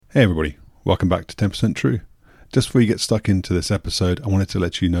Hey everybody, welcome back to 10% True. Just before you get stuck into this episode, I wanted to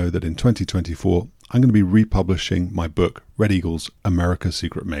let you know that in 2024, I'm going to be republishing my book, Red Eagles, America's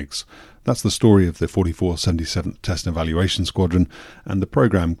Secret MiGs. That's the story of the 4477th Test and Evaluation Squadron and the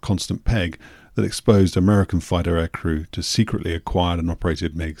program Constant Peg that exposed American fighter aircrew to secretly acquired and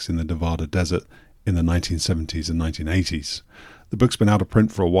operated MiGs in the Nevada desert in the 1970s and 1980s. The book's been out of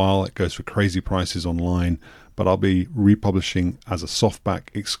print for a while. It goes for crazy prices online, but I'll be republishing as a softback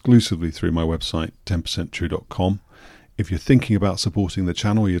exclusively through my website, 10percenttrue.com. If you're thinking about supporting the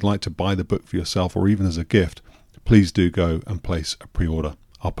channel, or you'd like to buy the book for yourself or even as a gift, please do go and place a pre-order.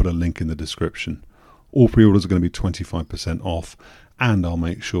 I'll put a link in the description. All pre-orders are going to be 25% off, and I'll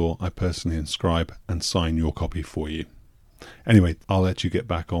make sure I personally inscribe and sign your copy for you. Anyway, I'll let you get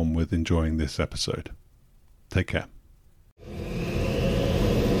back on with enjoying this episode. Take care.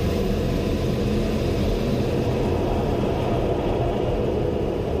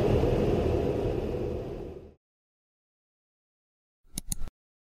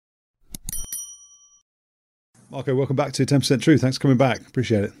 Marco, welcome back to 10% True. Thanks for coming back.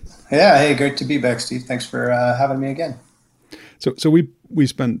 Appreciate it. Yeah, hey, great to be back, Steve. Thanks for having me again. So we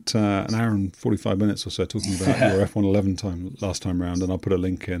spent an hour and 45 minutes or so talking about your F111 last time round, and I'll put a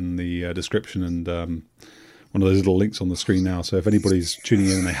link in the description and one of those little links on the screen now. So if anybody's tuning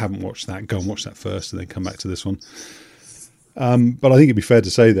in and they haven't watched that, go and watch that first and then come back to this one. But I think it'd be fair to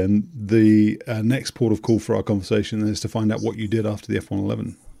say then the next port of call for our conversation is to find out what you did after the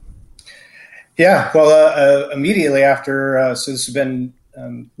F111. Yeah, well, immediately after, so this has been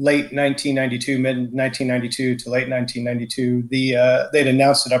late 1992, mid 1992 to late 1992, they'd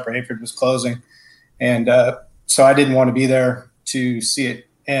announced that Upper Heyford was closing. And so I didn't want to be there to see it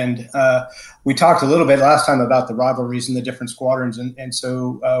end. We talked a little bit last time about the rivalries in the different squadrons. And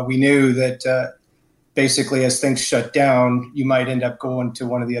so we knew that basically as things shut down, you might end up going to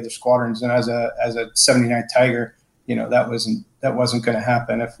one of the other squadrons. And as a 79th Tiger, you know, that wasn't going to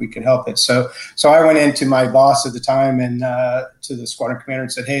happen if we could help it. So I went into my boss at the time and to the squadron commander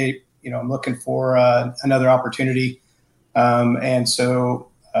and said, hey, you know, I'm looking for another opportunity. And so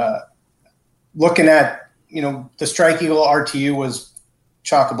looking at, you know, the Strike Eagle RTU was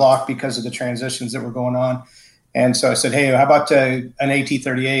chock-a-block because of the transitions that were going on. And so I said, hey, how about an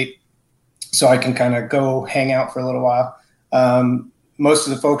AT-38 so I can kind of go hang out for a little while. Most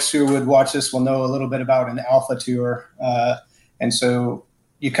of the folks who would watch this will know a little bit about an Alpha tour. And so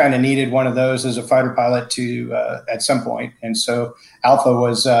you kind of needed one of those as a fighter pilot to at some point. And so Alpha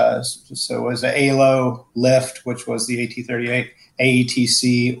was was a ALO lift, which was the AT-38,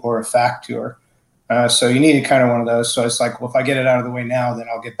 AETC, or a FAC tour. So you needed kind of one of those. So it's like, well, if I get it out of the way now, then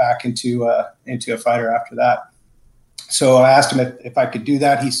I'll get back into a fighter after that. So I asked him if I could do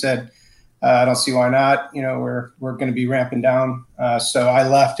that. He said, I don't see why not. You know, we're going to be ramping down. So I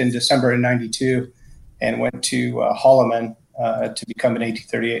left in December of 92 and went to Holloman to become an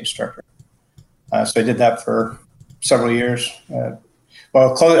AT-38 instructor. So I did that for several years.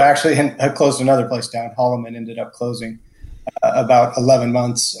 Actually, I closed another place down. Holloman ended up closing about 11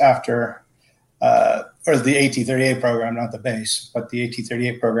 months after, or the AT-38 program, not the base, but the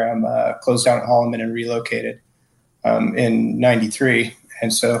AT-38 program closed down at Holloman and relocated in 93.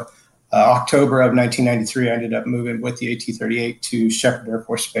 And so October of 1993, I ended up moving with the AT-38 to Sheppard Air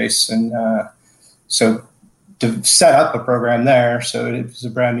Force Base. And so to set up a program there, so it was a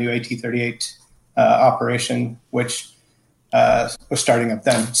brand new AT-38 operation, which was starting up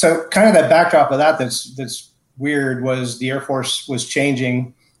then. So kind of that backdrop of that's weird was the Air Force was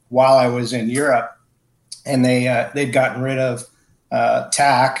changing while I was in Europe, and they'd gotten rid of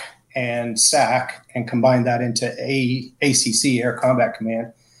TAC and SAC and combined that into ACC, Air Combat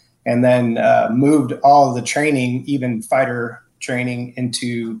Command. And then moved all of the training, even fighter training,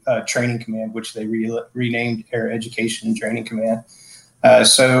 into Training Command, which they renamed Air Education and Training Command.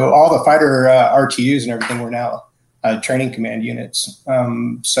 So all the fighter RTUs and everything were now Training Command units.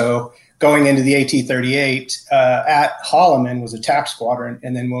 So going into the AT-38 at Holloman was a TAC squadron.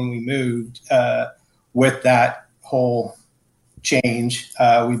 And then when we moved with that whole change,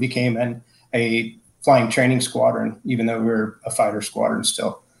 we became a flying training squadron, even though we were a fighter squadron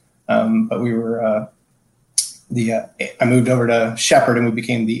still. But we were I moved over to Sheppard and we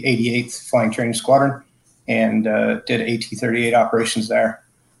became the 88th Flying Training Squadron and did AT-38 operations there,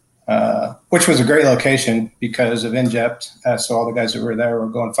 which was a great location because of INJEPT. So all the guys that were there were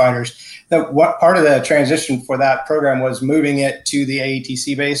going fighters. What part of the transition for that program was moving it to the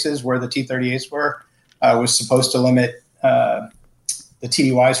AETC bases where the T-38s were, was supposed to limit the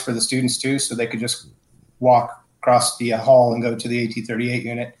TDYs for the students too, so they could just walk across the hall and go to the AT-38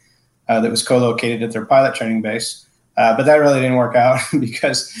 unit. That was co-located at their pilot training base. But that really didn't work out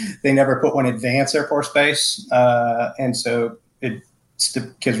because they never put one Advanced Air Force Base. And so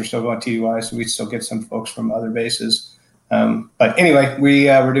the kids were still going TUI, so we'd still get some folks from other bases. But anyway, we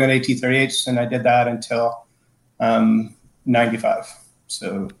were doing AT-38s, and I did that until 95.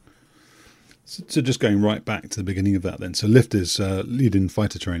 So just going right back to the beginning of that then. So LIFT is lead-in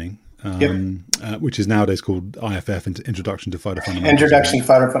fighter training, which is nowadays called IFF, Introduction to Fighter Fundamentals. Introduction to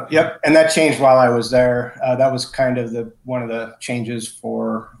Fighter Yep, and that changed while I was there. That was kind of one of the changes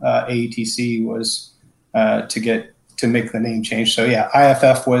for AETC was to make the name change. So yeah,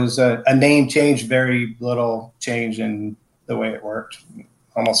 IFF was a name change, very little change in the way it worked,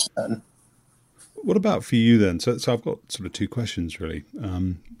 almost none. What about for you then? So I've got sort of two questions really.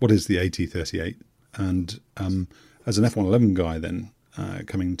 What is the AT-38? And as an F-111 guy then,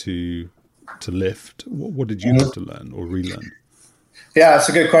 coming to LIFT, what did you have to learn or relearn? Yeah, that's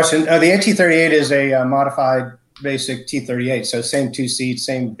a good question. The AT-38 is a modified basic T-38, so same two seats,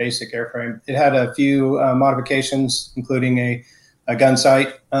 same basic airframe. It had a few modifications, including a gun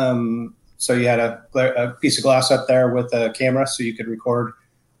sight. So you had a piece of glass up there with a camera, so you could record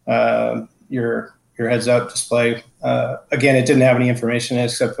your heads-up display. Again, it didn't have any information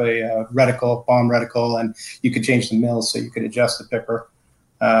except a reticle, bomb reticle, and you could change the mils, so you could adjust the picker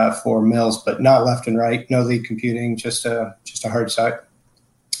for mils, but not left and right. No lead computing, just a hard sight.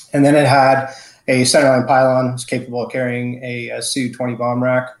 And then it had a centerline pylon. It was capable of carrying a Su-20 bomb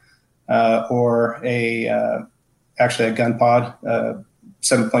rack or actually a gun pod,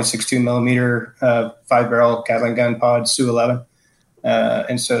 7.62 millimeter 5-barrel Gatling gun pod, Su-11.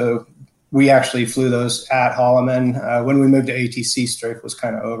 And so we actually flew those at Holloman. When we moved to ATC, strafe was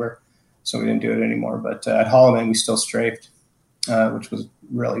kind of over, so we didn't do it anymore. But at Holloman, we still strafed, which was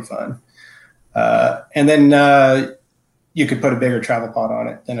really fun. And then you could put a bigger travel pod on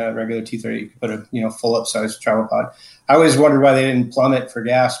it than a regular T-30. You could put a full up-size travel pod. I always wondered why they didn't plumb it for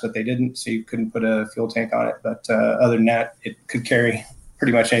gas, but they didn't, so you couldn't put a fuel tank on it. But other than that, it could carry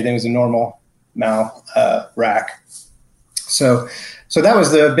pretty much anything. It was a normal MAL rack. So that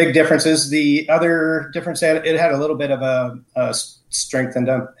was the big differences. The other difference, it had a little bit of a strengthened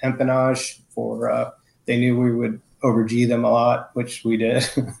empennage for, they knew we would over-G them a lot, which we did.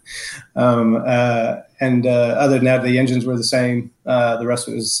 And other than that, the engines were the same. The rest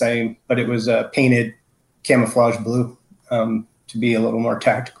of it was the same, but it was painted camouflage blue to be a little more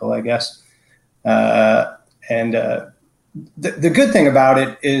tactical, I guess. And the good thing about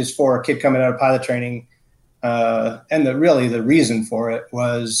it is for a kid coming out of pilot training, and the reason for it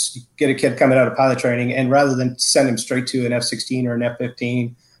was get a kid coming out of pilot training, and rather than send him straight to an F-16 or an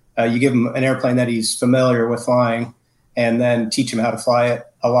F-15, you give him an airplane that he's familiar with flying, and then teach him how to fly it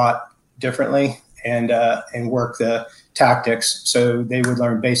a lot differently and work the tactics. So they would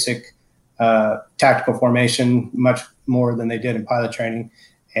learn basic tactical formation much more than they did in pilot training,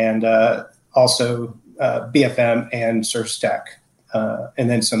 and also BFM and surface tech,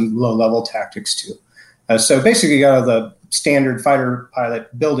 and then some low-level tactics too. So basically, you got the standard fighter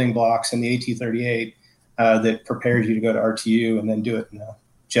pilot building blocks in the AT-38 that prepares you to go to RTU and then do it in a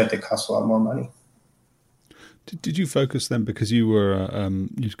jet that costs a lot more money. Did you focus then, because you were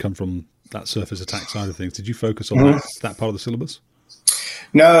you'd come from that surface attack side of things? Did you focus on that part of the syllabus?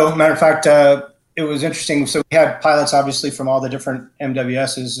 No, matter of fact, it was interesting. So we had pilots, obviously, from all the different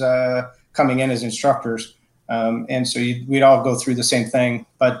MWSs coming in as instructors, and so we'd all go through the same thing.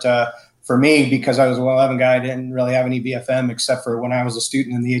 But for me, because I was a 111 guy, I didn't really have any BFM except for when I was a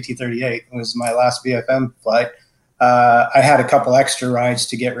student in the AT-38. It was my last BFM flight. I had a couple extra rides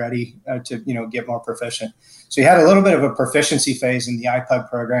to get ready to get more proficient. So you had a little bit of a proficiency phase in the IPUG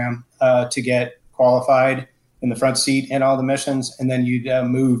program to get qualified in the front seat in all the missions, and then you'd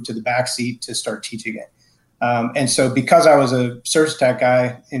move to the back seat to start teaching it. And so because I was a surface tech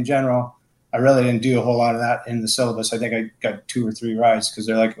guy in general, I really didn't do a whole lot of that in the syllabus. I think I got 2 or 3 rides because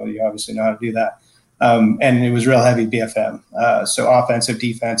they're like, well, you obviously know how to do that. And it was real heavy BFM. So offensive,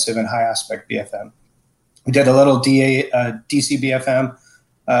 defensive, and high aspect BFM. We did a little DC BFM,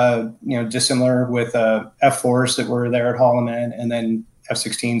 dissimilar with F4s that were there at Holloman, and then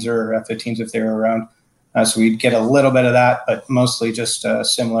F-16s or F-15s if they were around. So we'd get a little bit of that, but mostly just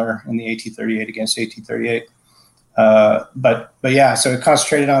similar in the AT-38 against AT-38. But yeah, so it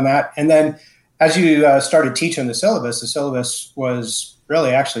concentrated on that. And then as you started teaching the syllabus was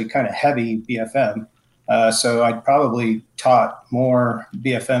really actually kind of heavy BFM. So I probably taught more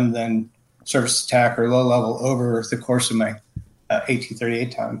BFM than surface attack or low level over the course of my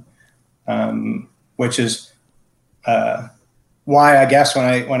AT-38 time, which is why I guess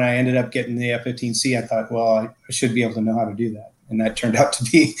when I ended up getting the F-15C, I thought, well, I should be able to know how to do that. And that turned out to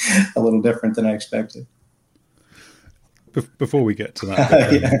be a little different than I expected. before we get to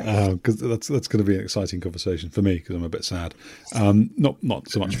that, because that's going to be an exciting conversation for me because I'm a bit sad. Not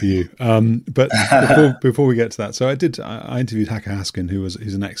so much for you, but before we get to that, so I interviewed Haka Haskin,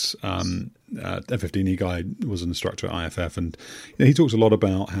 he's an ex F-15E guy, was an instructor at IFF, and he talks a lot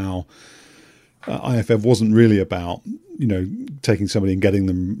about how IFF wasn't really about taking somebody and getting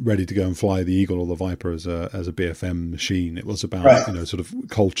them ready to go and fly the Eagle or the Viper as a BFM machine. It was about sort of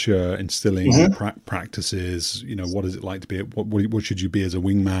culture, instilling practices. What is it like to be? What should you be as a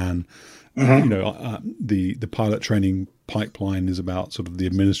wingman? The pilot training pipeline is about sort of the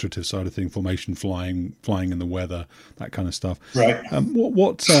administrative side of things, formation, flying in the weather, that kind of stuff. Right.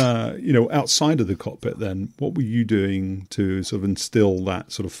 What outside of the cockpit then, what were you doing to sort of instill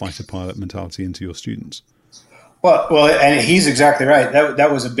that sort of fighter pilot mentality into your students? Well, and he's exactly right.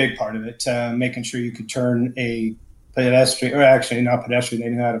 That was a big part of it, making sure you could turn a pedestrian, or actually not pedestrian, they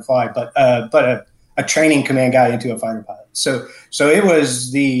knew how to fly, but a training command guy into a fighter pilot. So it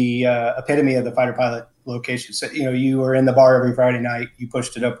was the epitome of the fighter pilot location. So, you were in the bar every Friday night, you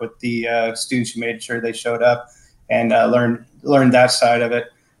pushed it up with the students, you made sure they showed up and learned that side of it.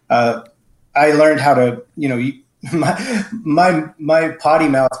 I learned how to, my potty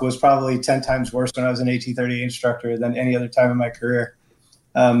mouth was probably 10 times worse when I was an AT-30 instructor than any other time in my career.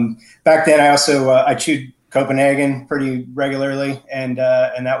 Back then, I also I chewed Copenhagen pretty regularly, and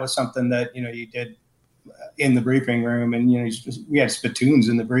that was something that you did in the briefing room, and we had spittoons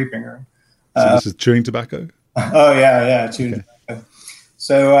in the briefing room. So this is chewing tobacco. Oh yeah, chewing tobacco.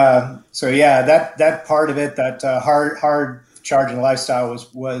 So yeah, that part of it, that hard charging lifestyle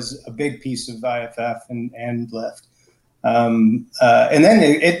was a big piece of IFF and lift. And then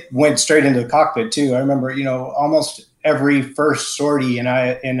it went straight into the cockpit too. I remember, almost every first sortie in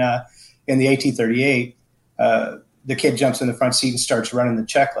the AT-38, the kid jumps in the front seat and starts running the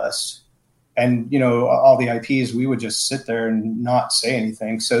checklist. And, all the IPs, we would just sit there and not say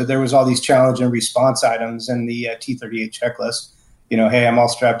anything. So there was all these challenge and response items in the T-38 checklist. Hey, I'm all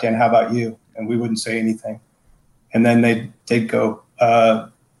strapped in. How about you? And we wouldn't say anything. And then they'd go,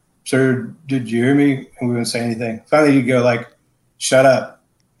 sir, did you hear me? And we wouldn't say anything. Finally, you'd go like, shut up.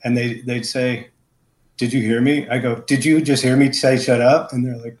 And they'd say, did you hear me? I go, did you just hear me say shut up? And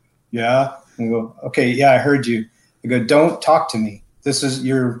they're like, yeah. And I go, okay, yeah, I heard you. I go, don't talk to me.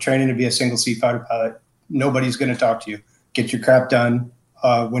 You're training to be a single seat fighter pilot. Nobody's going to talk to you. Get your crap done.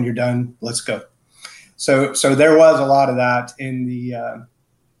 When you're done, let's go. So there was a lot of that in the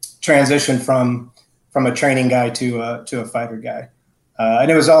transition from a training guy to a fighter guy.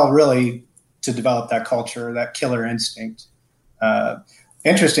 And it was all really to develop that culture, that killer instinct.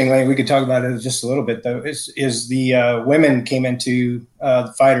 Interestingly, we could talk about it just a little bit, though, is the women came into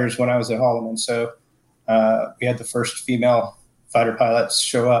the fighters when I was at Holloman. So we had the first female fighter pilots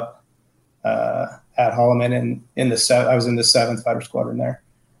show up at Holloman, and I was in the 7th Fighter Squadron there.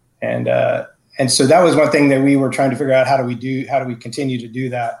 And so that was one thing that we were trying to figure out, how do we continue to do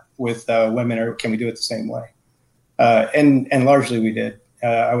that with women, or can we do it the same way? And largely we did.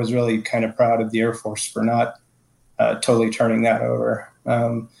 I was really kind of proud of the Air Force for not totally turning that over.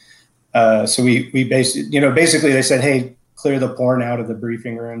 So we basically they said, hey, clear the porn out of the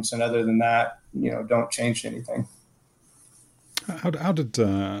briefing rooms, and other than that, don't change anything. How did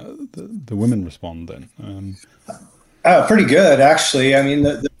the women respond then? Pretty good, actually. I mean,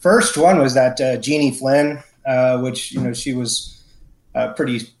 the first one was that Jeannie Flynn, which she was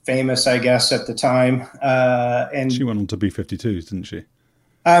pretty famous, I guess, at the time. And she went on to B-52s, didn't she?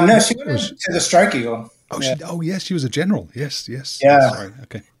 No, she went to the Strike Eagle. Oh, yeah. Yes, she was a general. Yes. Yeah. Sorry.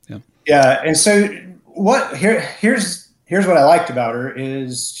 Okay. Yeah. Yeah, and so here's what I liked about her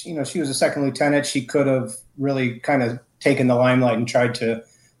is, she was a second lieutenant. She could have really kind of taken the limelight and tried to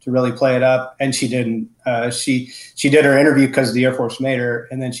really play it up, and she didn't. She did her interview because the Air Force made her,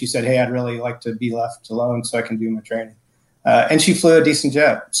 and then she said, hey, I'd really like to be left alone so I can do my training. And she flew a decent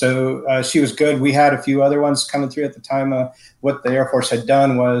jet. So she was good. We had a few other ones coming through at the time. What the Air Force had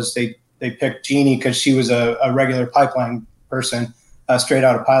done was they picked Jeannie because she was a regular pipeline person straight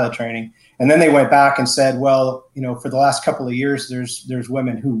out of pilot training. And then they went back and said, well, for the last couple of years, there's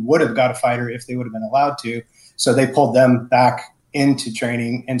women who would have got a fighter if they would have been allowed to. So they pulled them back into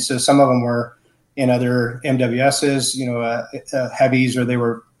training. And so some of them were in other MWSs, heavies, or they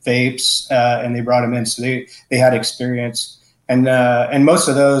were vapes, and they brought them in. So they had experience. And most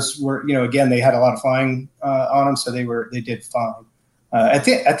of those were, again, they had a lot of flying on them. So they did fine. At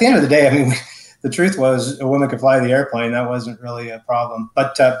the end of the day, I mean, the truth was a woman could fly the airplane. That wasn't really a problem.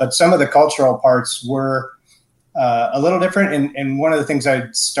 But some of the cultural parts were a little different. And one of the things I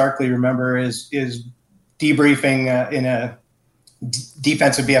starkly remember is debriefing in a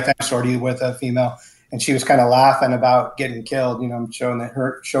defensive BFM sortie with a female. and she was kind of laughing about getting killed. I'm showing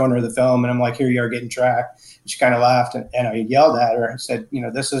her the film, and I'm like, here you are getting tracked. And she kind of laughed, and I yelled at her. I said,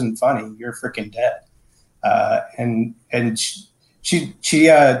 this isn't funny. You're freaking dead. And she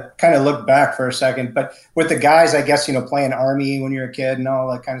kind of looked back for a second, but with the guys, I guess, playing Army when you're a kid and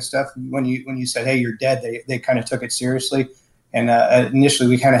all that kind of stuff, when you said, hey, you're dead, they kind of took it seriously. And initially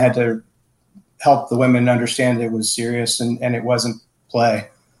we kind of had to help the women understand it was serious and it wasn't play.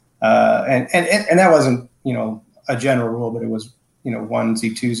 And that wasn't, a general rule, but it was,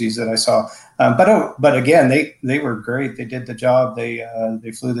 onesie twosies that I saw. But again, they were great. They did the job.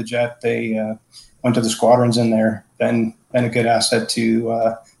 They flew the jet. They went to the squadrons in there. Been a good asset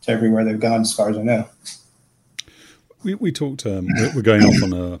to everywhere they've gone, as far as I know. We talked. We're going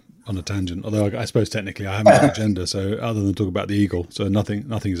off on a tangent. Although I suppose technically I haven't got an agenda, so other than talk about the eagle, so nothing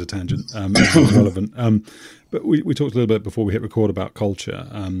is a tangent. Everything's relevant. But we talked a little bit before we hit record about culture.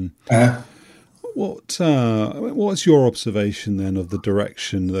 What's your observation then of the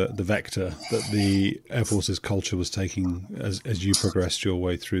direction, the vector that the Air Force's culture was taking as you progressed your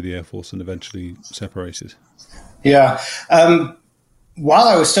way through the Air Force and eventually separated? Yeah. While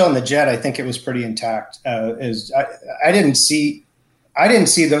I was still in the jet, I think it was pretty intact. I didn't see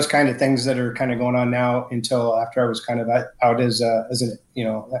those kind of things that are kind of going on now until after I was kind of out as on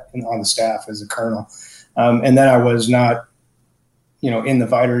the staff as a colonel, and then I was not, in the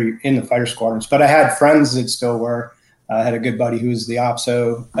fighter squadrons. But I had friends that still were. I had a good buddy who was the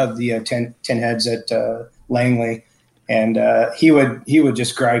OPSO of the 10 heads at Langley. And he would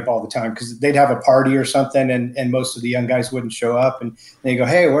just gripe all the time because they'd have a party or something, and most of the young guys wouldn't show up. And they go,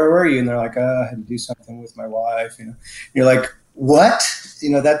 "Hey, where were you?" And they're like, "I had to do something with my wife." You're like, "What?"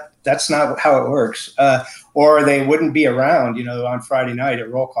 That's not how it works. Or they wouldn't be around, on Friday night at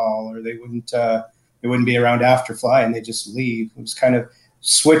roll call, or they wouldn't be around after fly, and they just leave. It was kind of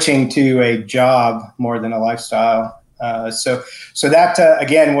switching to a job more than a lifestyle. So that,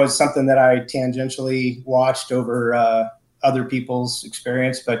 again, was something that I tangentially watched over other people's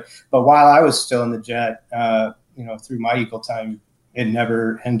experience. But while I was still in the jet, through my Eagle time, it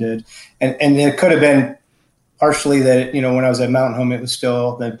never ended. And it could have been partially that, when I was at Mountain Home, it was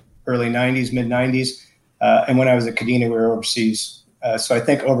still the early 90s, mid 90s. And when I was at Kadena, we were overseas. So I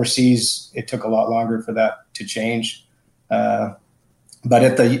think overseas, it took a lot longer for that to change. But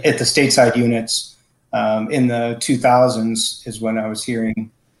at the stateside units, in the 2000s is when I was hearing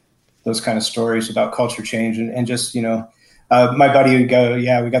those kind of stories about culture change and just, my buddy would go,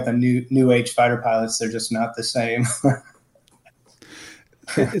 "Yeah, we got the new age fighter pilots. They're just not the same."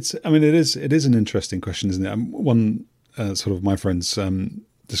 It is an interesting question, isn't it? One sort of my friends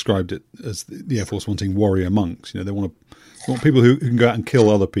described it as the Air Force wanting warrior monks. They want people who can go out and kill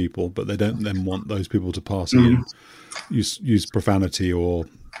other people, but they don't then want those people to pass in, use profanity or,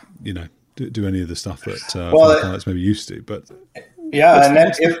 do any of the stuff that pilots maybe used to. But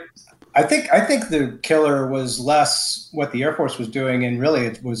yeah, I think the killer was less what the Air Force was doing, and really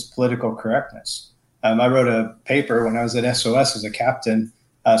it was political correctness. I wrote a paper when I was at SOS as a captain,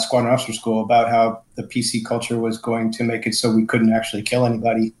 Squadron Officer School, about how the PC culture was going to make it so we couldn't actually kill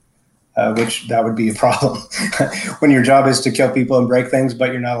anybody, which that would be a problem. When your job is to kill people and break things,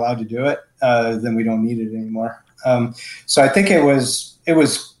 but you're not allowed to do it, then we don't need it anymore. So I think it was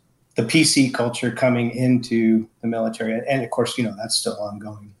the PC culture coming into the military, and of course, that's still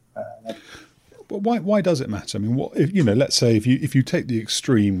ongoing. But why does it matter? I mean, let's say if you take the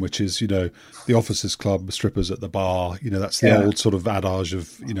extreme, which is the officers' club, strippers at the bar, that's the old sort of adage of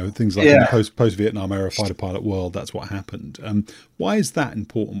things like in the post Vietnam era fighter pilot world. That's what happened. Why is that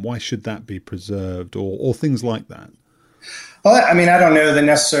important? Why should that be preserved, or things like that? Well, I don't know that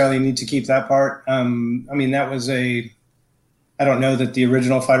necessarily need to keep that part. That was I don't know that the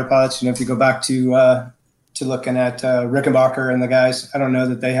original fighter pilots, if you go back to looking at Rickenbacker and the guys, I don't know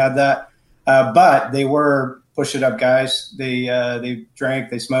that they had that. But they were push-it-up guys. They drank,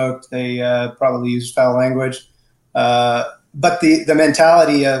 they smoked, they probably used foul language. But the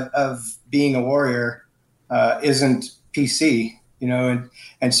mentality of being a warrior isn't PC,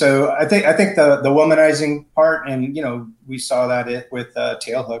 and so I think the womanizing part, and we saw that with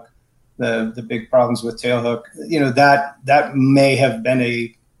Tailhook. The big problems with Tailhook, that may have been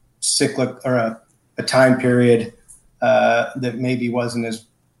a cyclic or a time period that maybe wasn't as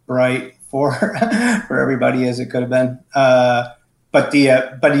bright for everybody as it could have been. But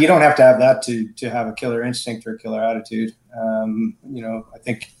you don't have to have that to have a killer instinct or a killer attitude. I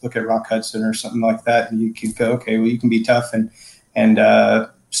think look at Rock Hudson or something like that, and you can go, okay, well, you can be tough and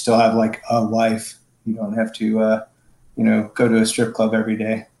still have like a life. You don't have to go to a strip club every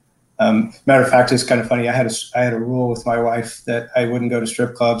day. Matter of fact, it's kind of funny. I had a rule with my wife that I wouldn't go to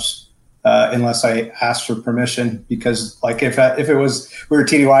strip clubs unless I asked for permission. Because like if it was we were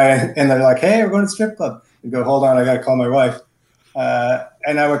TDY and they're like, hey, we're going to the strip club, I'd go, hold on, I got to call my wife.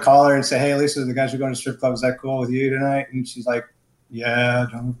 And I would call her and say, hey, Lisa, the guys are going to strip club. Is that cool with you tonight? And she's like, yeah,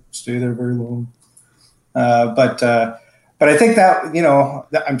 don't stay there very long. But I think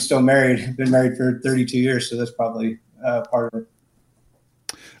that, I'm still married. I've been married for 32 years. So that's probably part of it.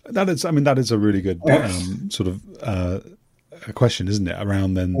 That is a really good sort of a question, isn't it?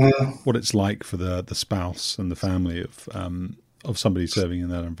 Around then what it's like for the spouse and the family of somebody serving in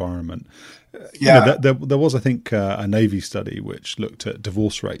that environment. There was, I think, a Navy study which looked at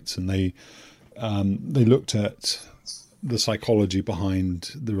divorce rates, and they looked at the psychology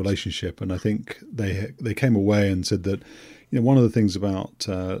behind the relationship, and I think they came away and said that one of the things about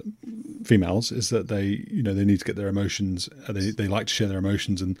females is that they need to get their emotions. They like to share their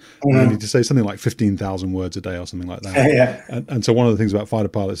emotions, and they need to say something like 15,000 words a day or something like that. Yeah. And so one of the things about fighter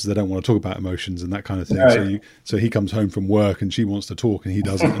pilots is they don't want to talk about emotions and that kind of thing. Right. So he comes home from work and she wants to talk and he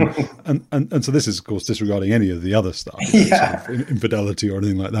doesn't. and so this is, of course, disregarding any of the other stuff, sort of infidelity or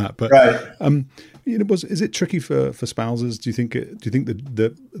anything like that. But right. Is it tricky for spouses? Do you think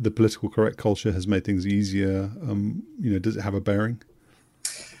the political correct culture has made things easier? Does it have a bearing?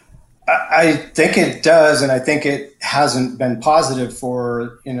 I think it does, and I think it hasn't been positive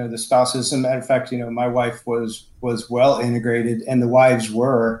for the spouses. As a matter of fact, my wife was well integrated, and the wives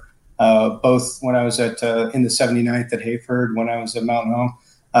were both when I was in the 79th at Hayford, when I was at Mountain Home.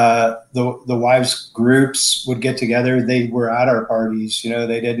 The wives groups would get together. They were at our parties.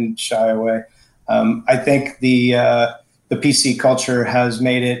 They didn't shy away. I think the PC culture has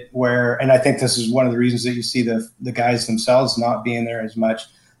made it where, and I think this is one of the reasons that you see the guys themselves not being there as much,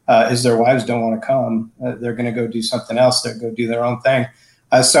 is their wives don't want to come. They're going to go do something else. They're going to do their own thing.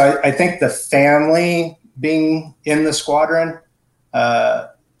 So I think the family being in the squadron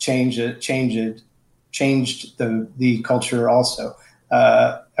changed the culture also.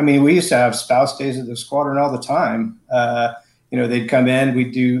 We used to have spouse days at the squadron all the time. They'd come in,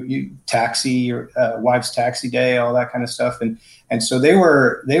 we'd do taxi or wives taxi day, all that kind of stuff. And so they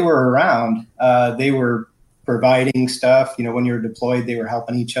were around, they were providing stuff, when you were deployed, they were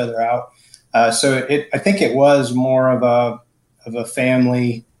helping each other out. So I think it was more of a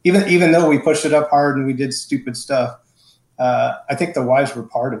family, even though we pushed it up hard and we did stupid stuff. I think the wives were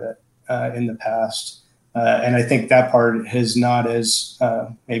part of it in the past. And I think that part is not as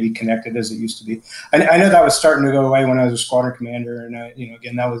maybe connected as it used to be. I know that was starting to go away when I was a squadron commander, and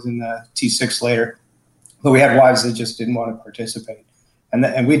again, that was in the T6 later. But we had wives that just didn't want to participate,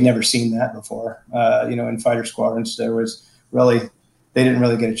 and we'd never seen that before. In fighter squadrons, they didn't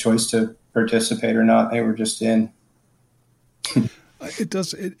really get a choice to participate or not; they were just in. It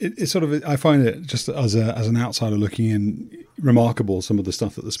does. It sort of. I find it just as an outsider looking in, remarkable some of the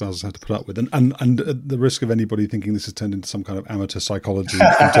stuff that the spouses had to put up with, and at the risk of anybody thinking this has turned into some kind of amateur psychology from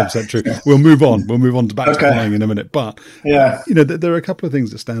 10th century. We'll move on to back to flying in a minute. But there are a couple of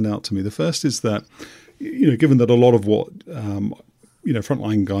things that stand out to me. The first is that given that a lot of what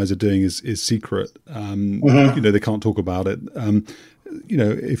frontline guys are doing is secret, they can't talk about it.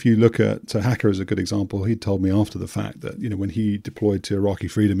 If you look at Hacker as a good example, he told me after the fact that, when he deployed to Iraqi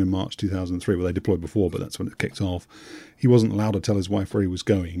Freedom in March 2003, well, they deployed before, but that's when it kicked off, he wasn't allowed to tell his wife where he was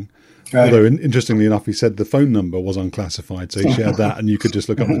going. Right. Although, interestingly enough, he said the phone number was unclassified, so he shared that, and you could just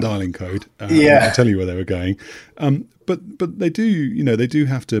look up the dialing code and tell you where they were going. But they do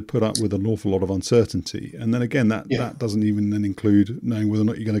have to put up with an awful lot of uncertainty. And then again, that doesn't even then include knowing whether or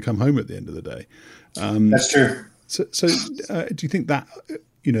not you're going to come home at the end of the day. That's true. So do you think that,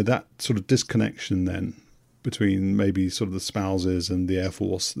 that sort of disconnection then between maybe sort of the spouses and the Air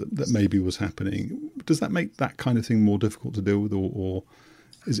Force that maybe was happening, does that make that kind of thing more difficult to deal with, or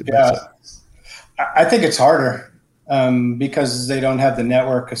is it better? I think it's harder because they don't have the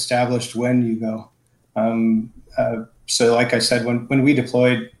network established when you go. So like I said, when we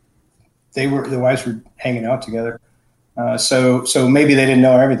deployed, the wives were hanging out together. So maybe they didn't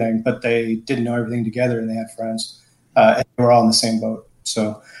know everything, but they didn't know everything together, and they had friends, and they were all in the same boat.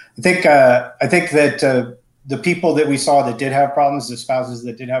 So I think that the people that we saw that did have problems, the spouses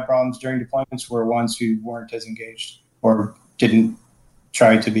that did have problems during deployments, were ones who weren't as engaged or didn't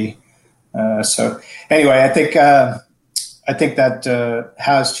try to be. So anyway, I think that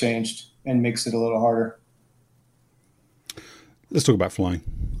has changed and makes it a little harder. Let's talk about flying.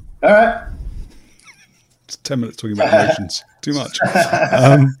 All right. 10 minutes talking about emotions. Too much.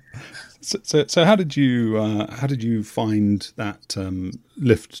 So how did you find that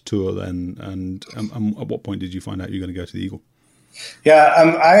lift tour then, and at what point did you find out you were going to go to the Eagle? Yeah,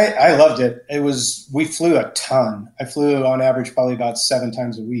 I loved it. We flew a ton. I flew on average probably about 7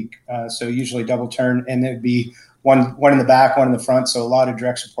 times a week. So usually double turn, and it'd be one in the back, one in the front. So a lot of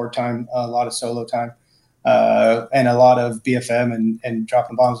direct support time, a lot of solo time, and a lot of BFM and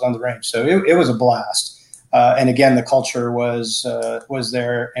dropping bombs on the range. So it was a blast. And again, the culture was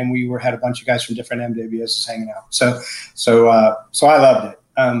there, and we had a bunch of guys from different MWSs hanging out. So I loved it.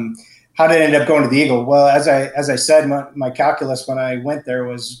 How did I end up going to the Eagle? Well, as I said, my calculus when I went there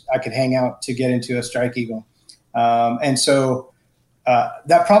was I could hang out to get into a Strike Eagle, and so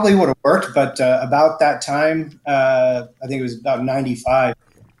that probably would have worked. But about that time, I think it was about 95,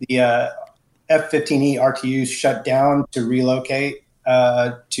 the F-15E RTUs shut down to relocate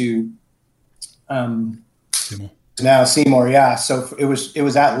to Seymour. Now Seymour. Yeah, so it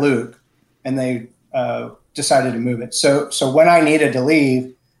was at Luke, and they decided to move it. So when I needed to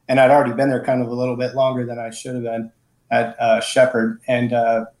leave. And I'd already been there kind of a little bit longer than I should have been at Shepherd,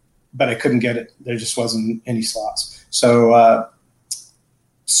 but I couldn't get it. There just wasn't any slots. So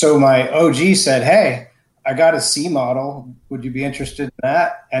my OG said, "Hey, I got a C model. Would you be interested in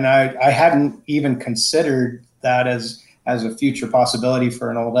that?" And I hadn't even considered that as a future possibility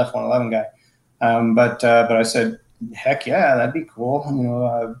for an old F-111 guy. But I said, "Heck yeah, that'd be cool.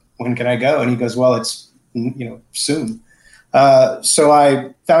 When can I go?" And he goes, "Well, it's soon." So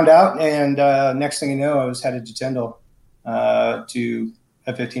I found out, and next thing you know, I was headed to Tyndall to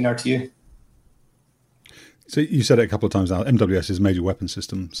F-15 RTU. So you said it a couple of times now. MWS is major weapon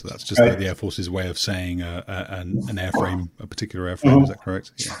system, so that's just right. The Air Force's way of saying an airframe, a particular airframe. Mm-hmm. Is that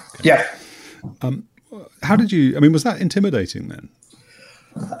correct? Yeah. Okay. Yeah. How did you? I mean, was that intimidating then?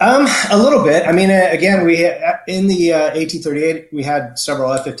 A little bit. I mean, again, we in the AT-38 we had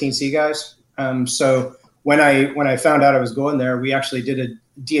several F-15C guys. So when I found out I was going there, we actually did a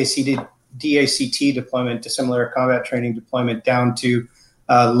DACT deployment, dissimilar combat training deployment, down to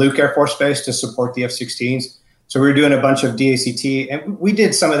Luke Air Force Base to support the F-16s. So we were doing a bunch of DACT, and we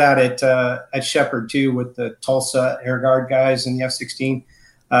did some of that at Shepherd too with the Tulsa Air Guard guys and the F-16.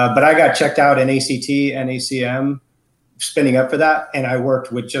 But I got checked out in ACT and ACM, spinning up for that, and I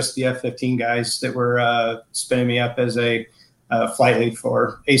worked with just the F-15 guys that were spinning me up as a flight lead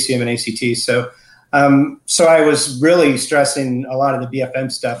for ACM and ACT. So I was really stressing a lot of the BFM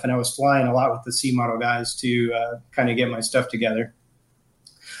stuff, and I was flying a lot with the C model guys to kind of get my stuff together.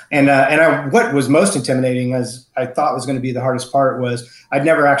 And what was most intimidating, as I thought was going to be the hardest part, was I'd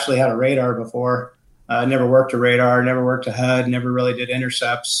never actually had a radar before. Never worked a radar, never worked a HUD, never really did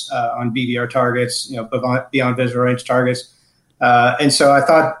intercepts on BVR targets, beyond visual range targets. And so I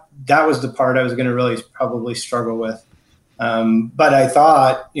thought that was the part I was going to really probably struggle with. But I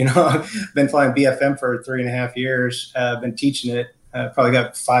thought, I've been flying BFM for 3.5 years. I've been teaching it. Probably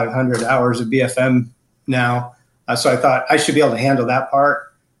got 500 hours of BFM now. So I thought I should be able to handle that part.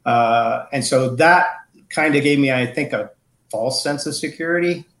 And so that kind of gave me, I think, a false sense of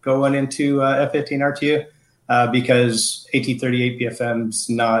security going into F-15 RTU because AT-38 BFM is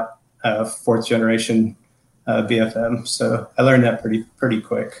not fourth generation BFM. So I learned that pretty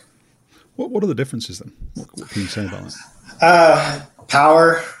quick. What are the differences then? What can you say about that?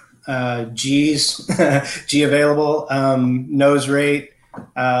 Power, G's, G available, nose rate,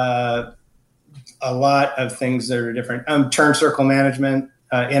 a lot of things that are different. Turn circle management,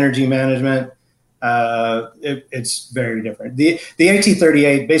 energy management. It's very different. The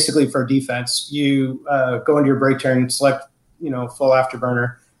AT-38, basically for defense, you go into your brake turn, select, full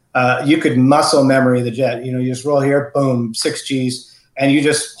afterburner. You could muscle memory the jet. You just roll here, boom, 6 Gs, and you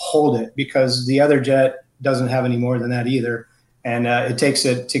just hold it because the other jet doesn't have any more than that either. And it takes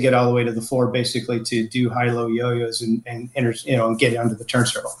it to get all the way to the floor, basically, to do high-low yo-yos and get onto the turn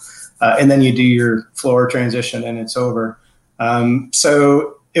circle. And then you do your floor transition, and it's over.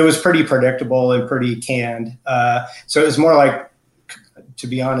 So it was pretty predictable and pretty canned. So it was more like, to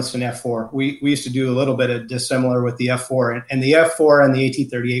be honest, an F4. We used to do a little bit of dissimilar with the F4, and the F4 and the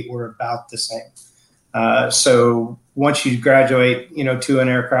AT-38 were about the same. So once you graduate, to an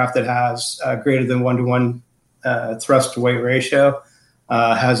aircraft that has greater than 1-to-1 thrust to weight ratio,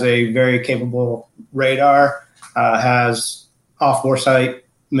 has a very capable radar, has off-bore sight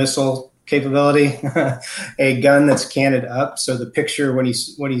missile capability, a gun that's canted up, so the picture when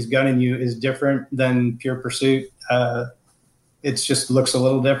he's gunning you is different than pure pursuit. It just looks a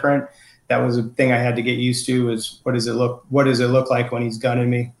little different. That was a thing I had to get used to. Is what does it look like when he's gunning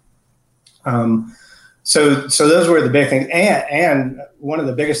me? So those were the big things. And one of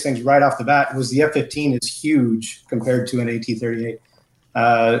the biggest things right off the bat was the F-15 is huge compared to an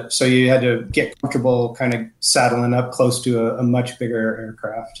AT-38. So you had to get comfortable kind of saddling up close to a much bigger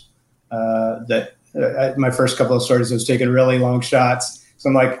aircraft that My first couple of stories, I was taking really long shots. So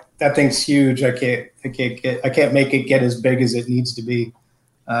I'm like, that thing's huge. I can't make it get as big as it needs to be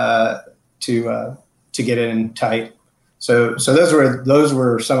to get it in tight. So those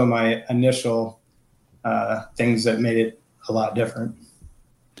were some of my initial things that made it a lot different.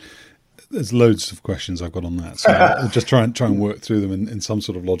 There's loads of questions I've got on that, so I'll just try and work through them in some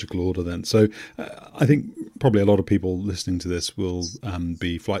sort of logical order then. So I think probably a lot of people listening to this will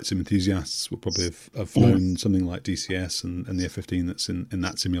be flight sim enthusiasts, will probably have flown something like DCS and the F-15 that's in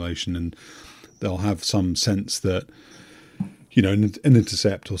that simulation, and they'll have some sense that, you know, an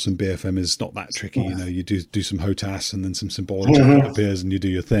intercept or some BFM is not that tricky. You know, you do some HOTAS and then some symbology appears and you do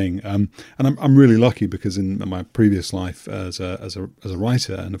your thing. And I'm really lucky because in my previous life as a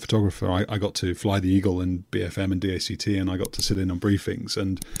writer and a photographer, I got to fly the Eagle in BFM and DACT, and I got to sit in on briefings.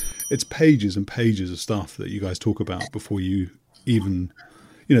 And it's pages and pages of stuff that you guys talk about before you even,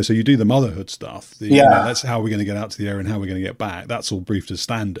 you know, so you do the motherhood stuff. You know, that's how we're going to get out to the air and how we're going to get back. That's all briefed as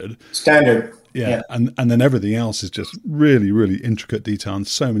standard. Yeah. And then everything else is just really, really intricate detail and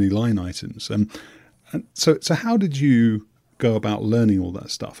so many line items. And so how did you go about learning all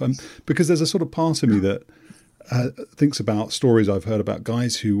that stuff? Because there's a sort of part of me that thinks about stories I've heard about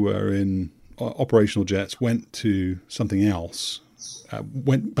guys who were in operational jets, went to something else,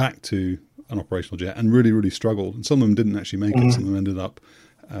 went back to an operational jet and really, really struggled. And some of them didn't actually make it. Some of them ended up,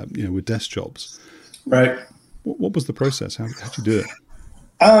 with desk jobs. Right. What was the process? How'd you do it?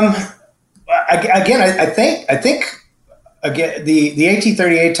 Again, I think again the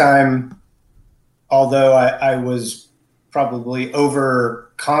AT-38 time, although I was probably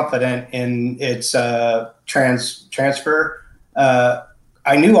overconfident in its transfer,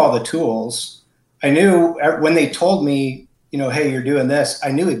 I knew all the tools. I knew when they told me, you know, hey, you're doing this,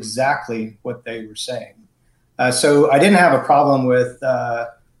 I knew exactly what they were saying. So I didn't have a problem with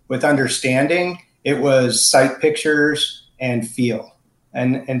understanding. It was sight pictures and feel.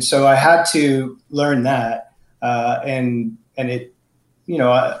 And so I had to learn that, and it, you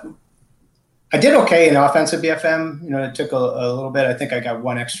know, I did okay in offensive BFM. You know, it took a little bit. I think I got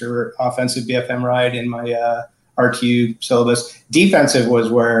one extra offensive BFM ride in my RTU syllabus. Defensive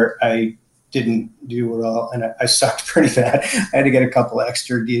was where I didn't do well, and I sucked pretty bad. I had to get a couple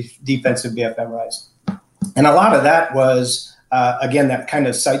extra defensive BFM rides, and a lot of that was again that kind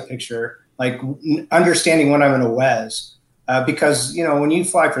of sight picture, like understanding when I'm in a WES. Because, you know, when you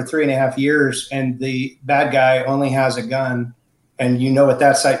fly for 3.5 years and the bad guy only has a gun and you know what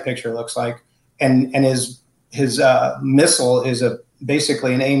that sight picture looks like, and his missile is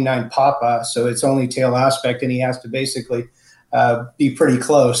basically an AIM-9 Papa, so it's only tail aspect and he has to basically be pretty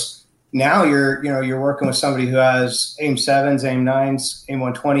close. Now you're working with somebody who has AIM-7s, AIM-9s,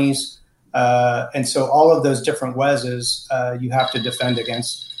 AIM-120s, and so all of those different WESs you have to defend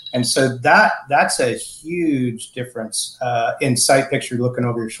against. And so that's a huge difference in sight picture looking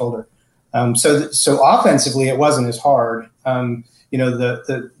over your shoulder. So offensively, it wasn't as hard. You know,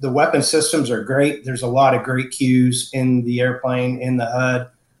 the weapon systems are great. There's a lot of great cues in the airplane, in the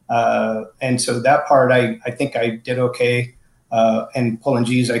HUD. And so that part, I think I did okay. And pulling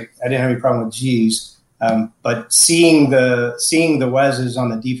Gs, I didn't have any problem with Gs. But seeing the WESs on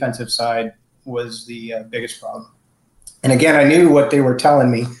the defensive side was the biggest problem. And again, I knew what they were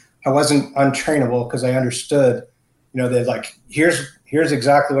telling me. I wasn't untrainable because I understood, you know, they're like, here's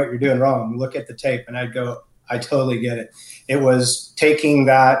exactly what you're doing wrong. Look at the tape. And I'd go, I totally get it. It was taking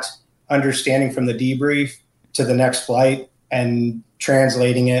that understanding from the debrief to the next flight and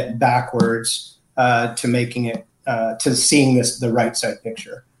translating it backwards to making it, to seeing the right sight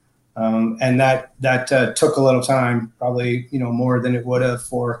picture. And that took a little time, probably, you know, more than it would have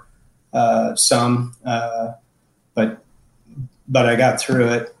for some, but I got through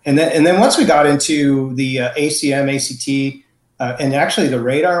it. And then once we got into the ACM, ACT, and actually the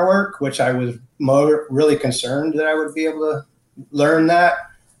radar work, which I was really concerned that I would be able to learn that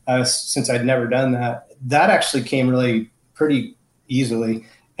since I'd never done that, that actually came really pretty easily.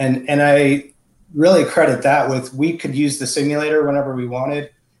 And I really credit that with, we could use the simulator whenever we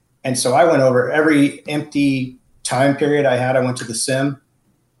wanted. And so I went over every empty time period I had. I went to the sim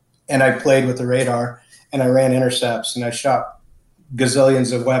and I played with the radar and I ran intercepts and I shot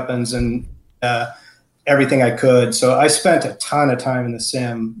gazillions of weapons and everything I could. So I spent a ton of time in the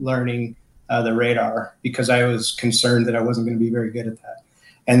sim learning the radar because I was concerned that I wasn't going to be very good at that.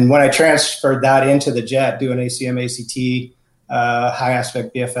 And when I transferred that into the jet, doing ACM, ACT, high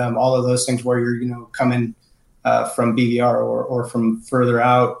aspect BFM, all of those things where you're, you know, coming from BVR or from further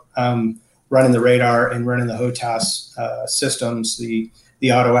out, running the radar and running the HOTAS systems, the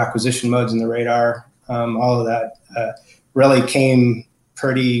auto acquisition modes in the radar, all of that really came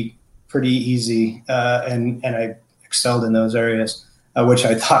pretty pretty easy, and I excelled in those areas, which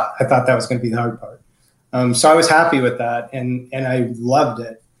I thought that was going to be the hard part. So I was happy with that, and I loved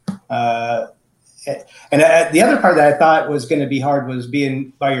it. And the other part that I thought was going to be hard was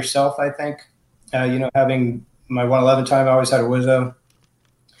being by yourself. I think, having my 111 time, I always had a Wizzo,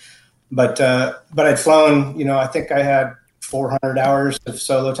 but I'd flown. I think I had 400 hours of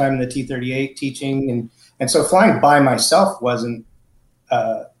solo time in the T-38 teaching, and so flying by myself wasn't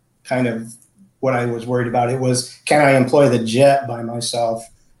kind of what I was worried about. It was, can I employ the jet by myself?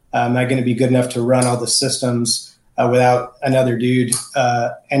 Am I going to be good enough to run all the systems without another dude?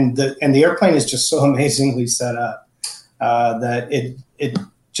 And the airplane is just so amazingly set up that it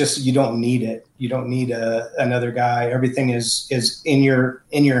just, you don't need it. You don't need another guy. Everything is in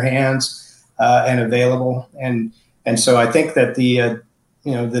your hands and available. And so I think that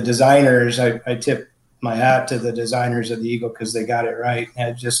the designers, I tip my hat to the designers of the Eagle because they got it right. And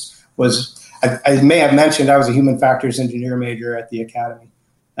it just was. I may have mentioned I was a human factors engineer major at the academy.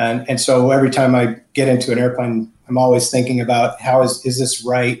 And so every time I get into an airplane, I'm always thinking about how is this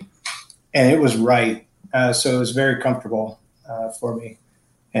right? And it was right. So it was very comfortable for me.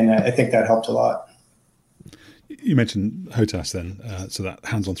 And I think that helped a lot. You mentioned HOTAS then, so that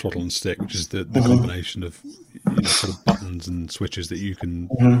hands-on throttle and stick, which is the combination of sort of buttons and switches that you can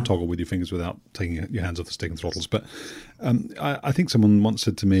toggle with your fingers without taking your hands off the stick and throttles. But I think someone once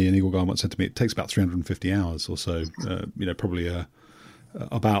said to me, an Eagle guy once said to me, it takes about 350 hours or so, probably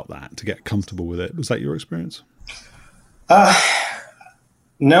about that to get comfortable with it. Was that your experience?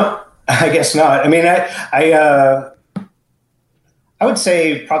 No, I guess not. I mean, I would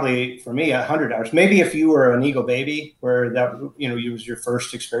say probably for me 100 hours. Maybe if you were an Eagle baby, where that it was your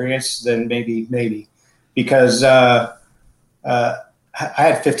first experience, then maybe because I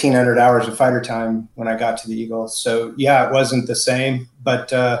had 1,500 hours of fighter time when I got to the Eagle. So yeah, it wasn't the same,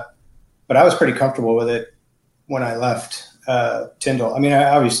 but I was pretty comfortable with it when I left Tyndall. I mean,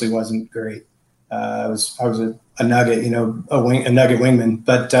 I obviously wasn't great. I was a nugget, a nugget wingman,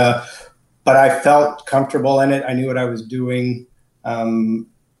 but I felt comfortable in it. I knew what I was doing.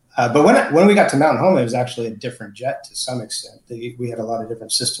 But when we got to Mountain Home, it was actually a different jet to some extent. We had a lot of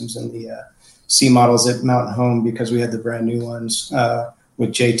different systems in the C models at Mountain Home because we had the brand new ones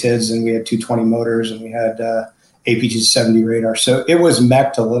with JTIDs, and we had 220 motors, and we had APG-70 radar. So it was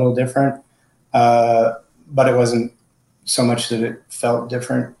mech'd a little different, but it wasn't so much that it felt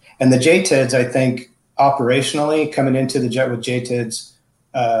different. And the JTIDs, I think, operationally, coming into the jet with JTIDs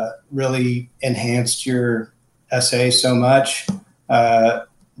really enhanced your SA so much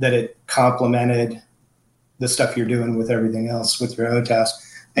that it complemented the stuff you're doing with everything else with your HOTAS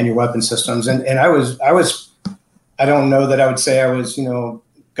and your weapon systems. And I don't know that I would say I was,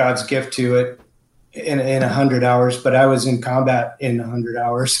 God's gift to it in 100 hours, but I was in combat in 100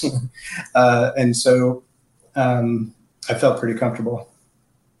 hours. And so I felt pretty comfortable.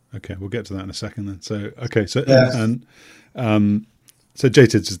 Okay. We'll get to that in a second then. So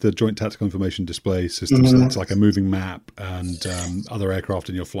JTIDS is the Joint Tactical Information Display System. So it's like a moving map, and other aircraft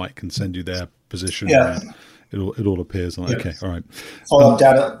in your flight can send you their position. Yeah. It all appears. Like, okay, all right. Full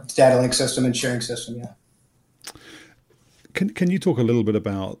data link system and sharing system, yeah. Can you talk a little bit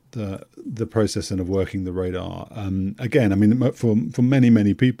about the process of working the radar? Again, I mean, for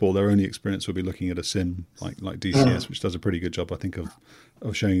many people, their only experience will be looking at a sim like DCS, which does a pretty good job, I think, of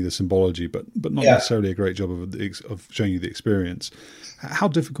showing you the symbology, but not necessarily a great job of showing you the experience. How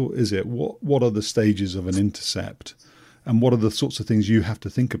difficult is it? What are the stages of an intercept? And what are the sorts of things you have to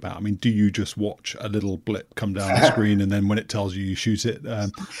think about? I mean, do you just watch a little blip come down the screen and then when it tells you, you shoot it?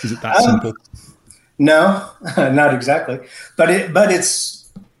 Is it that simple? No, not exactly. But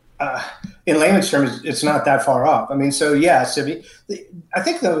it's in layman's terms, it's not that far off. I mean, so yes, I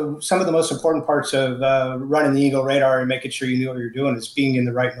think some of the most important parts of running the Eagle radar and making sure you knew what you're doing is being in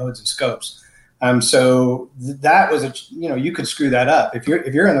the right modes and scopes. So that was you could screw that up. If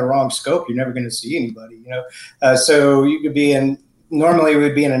you're in the wrong scope, you're never going to see anybody, so you could normally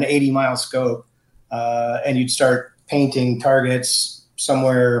we'd be in an 80-mile scope, and you'd start painting targets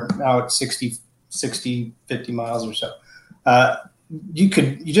somewhere out 60, 50 miles or so. You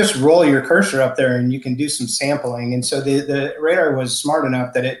just roll your cursor up there and you can do some sampling. And so the radar was smart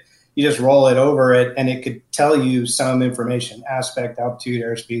enough that you just roll it over it and it could tell you some information, aspect, altitude,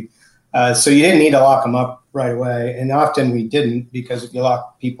 airspeed. So you didn't need to lock them up right away. And often we didn't, because if you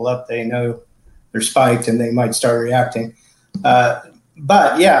lock people up, they know they're spiked and they might start reacting.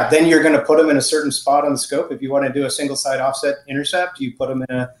 But yeah, then you're going to put them in a certain spot on the scope. If you want to do a single side offset intercept, you put them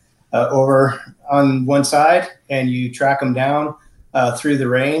in over on one side and you track them down through the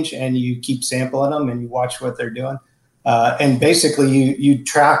range and you keep sampling them and you watch what they're doing. And basically you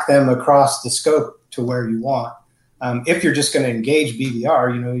track them across the scope to where you want. If you're just going to engage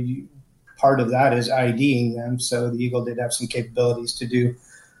BVR, part of that is IDing them. So the Eagle did have some capabilities to do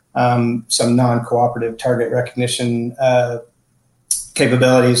some non-cooperative target recognition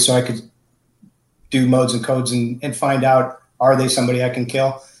capabilities. So I could do modes and codes and find out, are they somebody I can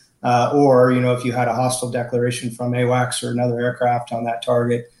kill? Or, if you had a hostile declaration from AWACS or another aircraft on that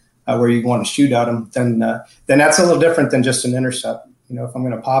target where you want to shoot at them, then that's a little different than just an intercept. If I'm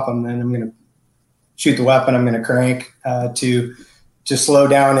going to pop them, then I'm going to shoot the weapon. I'm going to crank to slow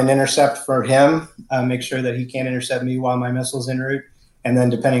down and intercept for him, make sure that he can't intercept me while my missile's en route. And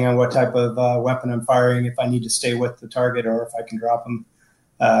then depending on what type of weapon I'm firing, if I need to stay with the target or if I can drop him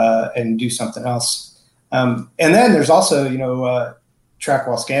and do something else. And then there's also, track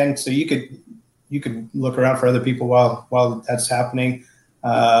while scan. So you could look around for other people while that's happening,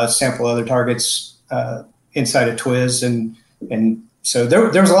 sample other targets inside of Twiz. And so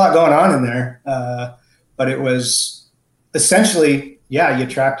there was a lot going on in there. But it was essentially, you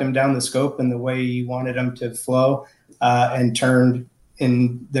tracked them down the scope in the way you wanted them to flow and turned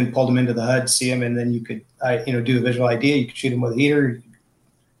and then pulled them into the HUD, see them, and then you could, do a visual ID. You could shoot them with a heater,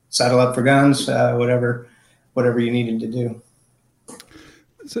 saddle up for guns, whatever you needed to do.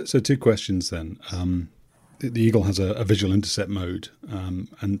 So two questions then. The Eagle has a visual intercept mode,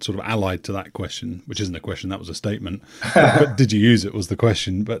 and sort of allied to that question, which isn't a question, that was a statement, but did you use it was the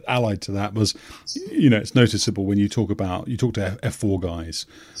question. But allied to that was, it's noticeable when you talk to F4 guys,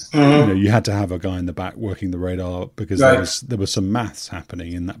 you had to have a guy in the back working the radar because there was some maths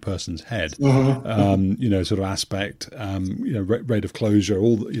happening in that person's head, sort of aspect, rate of closure,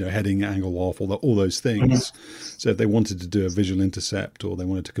 all heading angle off, all those things. So if they wanted to do a visual intercept or they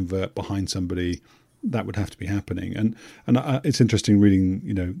wanted to convert behind somebody, that would have to be happening. And it's interesting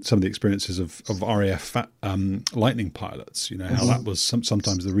reading, some of the experiences of RAF Lightning pilots, how that was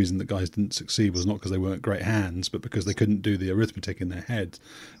sometimes the reason that guys didn't succeed was not because they weren't great hands, but because they couldn't do the arithmetic in their head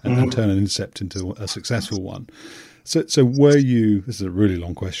and turn an intercept into a successful one. So were you, this is a really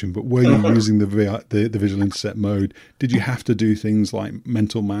long question, but were you using the visual intercept mode? Did you have to do things like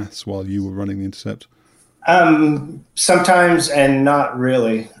mental maths while you were running the intercept? Sometimes and not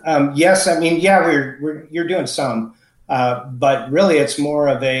really. Yes, I mean, you're doing some, but really it's more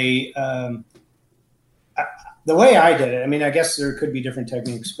of a, the way I did it. I mean, I guess there could be different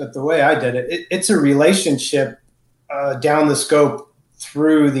techniques, but the way I did it, it's a relationship, down the scope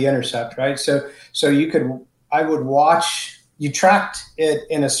through the intercept, right? So I would watch, you tracked it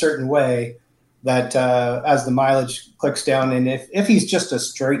in a certain way that, as the mileage clicks down, and if he's just a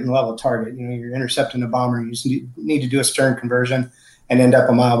straight and level target, you're intercepting a bomber, you just need to do a stern conversion and end up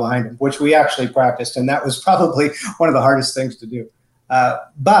a mile behind him, which we actually practiced. And that was probably one of the hardest things to do.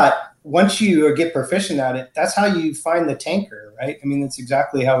 But once you get proficient at it, that's how you find the tanker, right? I mean, that's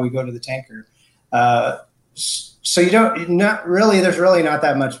exactly how we go to the tanker. So there's really not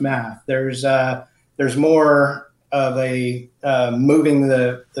that much math. There's more of a moving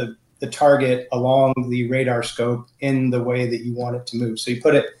the target along the radar scope in the way that you want it to move. So you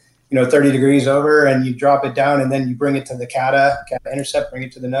put it, 30 degrees over and you drop it down and then you bring it to the cata intercept, bring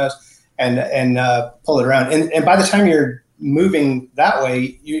it to the nose and pull it around. And by the time you're moving that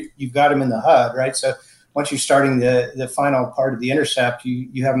way, you've got them in the HUD, right? So once you're starting the final part of the intercept,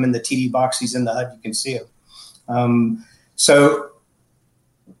 you have them in the TD box, he's in the HUD, you can see him. So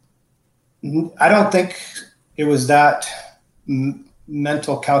I don't think it was that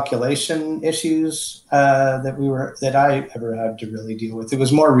mental calculation issues that I ever had to really deal with. It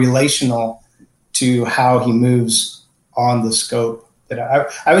was more relational to how he moves on the scope.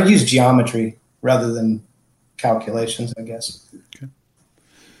 That I would use geometry rather than calculations, I guess. Okay.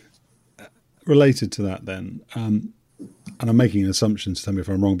 Related to that, then, and I'm making an assumption, so tell me if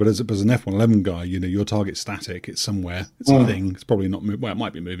I'm wrong, but as an F-111 guy, your target's static, it's somewhere, it's a thing, it's probably not it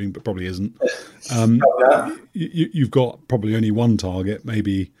might be moving, but probably isn't. You've got probably only one target,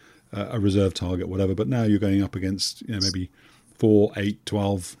 maybe a reserve target, whatever, but now you're going up against maybe 4, 8,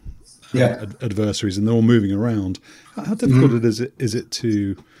 12 adversaries, and they're all moving around. How difficult is it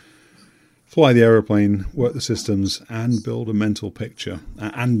to fly the aeroplane, work the systems, and build a mental picture,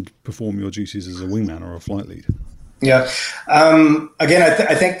 and perform your duties as a wingman or a flight lead? Yeah. Again,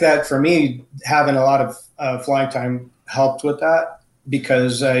 I think that for me, having a lot of flying time helped with that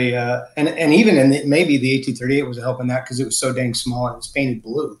because and even in maybe the AT-38 was helping that because it was so dang small and it was painted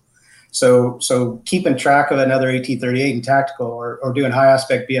blue. So keeping track of another AT-38 in tactical or doing high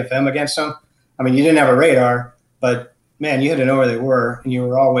aspect BFM against them. I mean, you didn't have a radar, but man, you had to know where they were, and you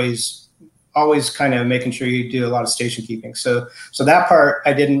were always always kind of making sure you do a lot of station keeping. So that part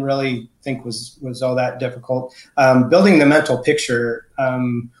I didn't really think was all that difficult. Building the mental picture,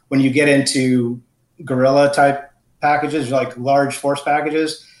 when you get into guerrilla type packages, like large force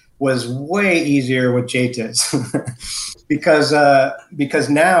packages, was way easier with JTIDs because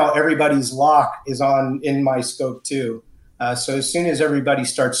now everybody's lock is in my scope too. So as soon as everybody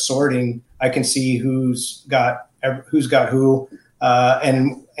starts sorting, I can see who's got who.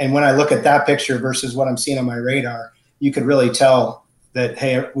 And when I look at that picture versus what I'm seeing on my radar, you could really tell that,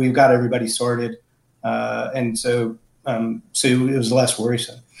 hey, we've got everybody sorted. And so it was less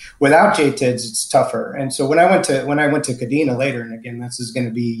worrisome. Without JTIDs, it's tougher. And so when I went to Kadena later, and again, this is going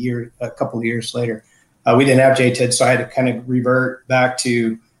to be a couple of years later, we didn't have JTIDs, so I had to kind of revert back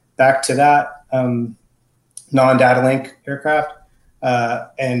to that non-data link aircraft.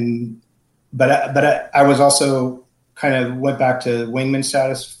 But I was also kind of went back to wingman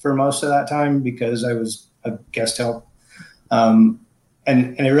status for most of that time because I was a guest help. And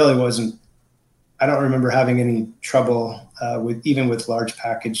it really wasn't, I don't remember having any trouble with large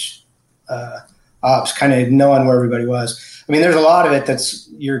package ops, kind of knowing where everybody was. I mean, there's a lot of it that's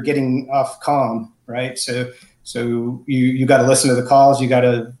you're getting off comm, right? So you got to listen to the calls. You got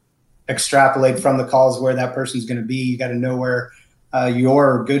to extrapolate from the calls where that person's going to be. You got to know where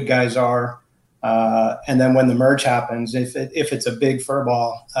your good guys are. And then when the merge happens, if it's a big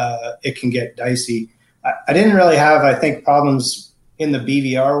furball, it can get dicey. I didn't really have, I think, problems in the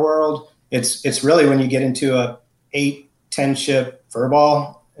BVR world. It's really when you get into a 8-10 ship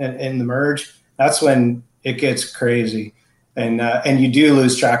furball in the merge, that's when it gets crazy. And you do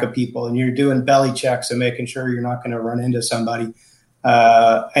lose track of people, and you're doing belly checks and making sure you're not going to run into somebody.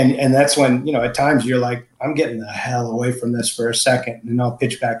 And that's when, at times you're like, I'm getting the hell away from this for a second, and I'll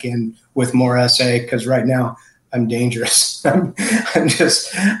pitch back in with more SA because right now I'm dangerous. I'm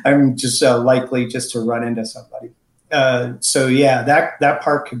just likely just to run into somebody. So yeah, that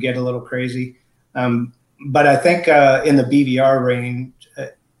part could get a little crazy. But I think in the BVR range,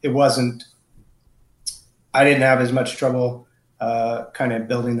 it wasn't. I didn't have as much trouble kind of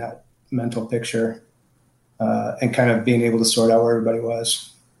building that mental picture. And kind of being able to sort out where everybody was.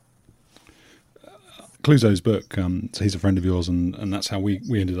 Clouseau's book, so he's a friend of yours, and that's how we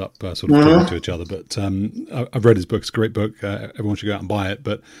ended up sort of talking to each other. But I've read his book; it's a great book. Everyone should go out and buy it.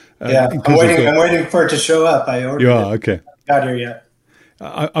 But I'm waiting for it to show up. I ordered. You are okay. Got here yet?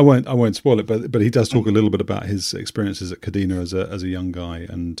 I won't spoil it, but he does talk a little bit about his experiences at Kadena as a young guy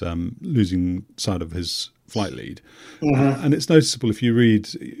and losing sight of his flight lead. And it's noticeable if you read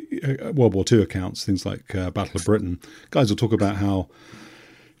World War II accounts, things like Battle of Britain, guys will talk about how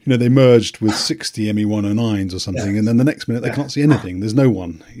they merged with 60 Me-109s or something, and then the next minute they can't see anything. There's no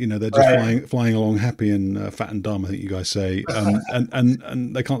one. They're just flying along happy and fat and dumb, I think you guys say,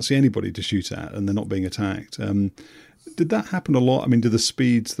 and they can't see anybody to shoot at, and they're not being attacked. Did that happen a lot? I mean, do the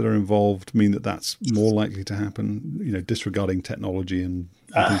speeds that are involved mean that that's more likely to happen, disregarding technology and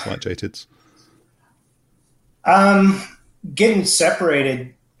things like JTIDs? Getting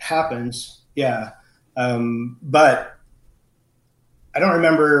separated happens, yeah. But I don't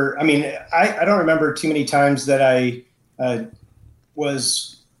remember. I mean, I don't remember too many times that I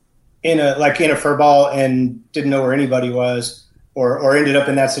was in a furball and didn't know where anybody was, or ended up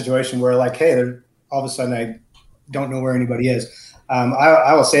in that situation where hey, all of a sudden I don't know where anybody is.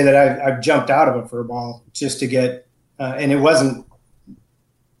 I will say that I've jumped out of a furball just to get, and it wasn't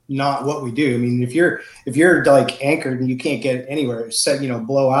not what we do. I mean, if you're like anchored and you can't get anywhere,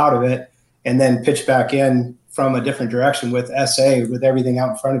 blow out of it and then pitch back in from a different direction with SA with everything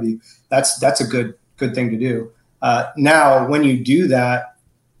out in front of you. That's a good thing to do. Now, when you do that,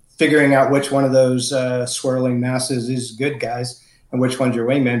 figuring out which one of those swirling masses is good guys and which one's your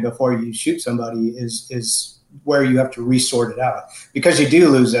wingman before you shoot somebody is where you have to resort it out, because you do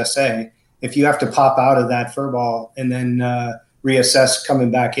lose SA. If you have to pop out of that furball and then reassess coming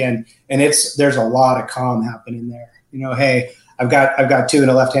back in, and there's a lot of comm happening there. Hey, I've got two in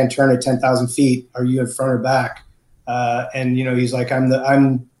a left-hand turn at 10,000 feet. Are you in front or back? And he's like,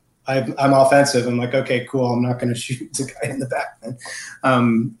 I'm offensive. I'm like, okay, cool. I'm not going to shoot the guy in the back then.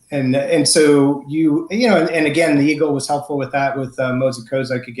 And so and again, the Eagle was helpful with that. With modes and codes,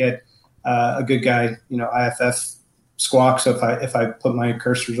 I could get a good guy, IFF squawk. So if I put my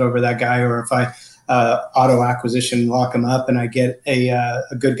cursors over that guy, or if I auto acquisition lock him up and I get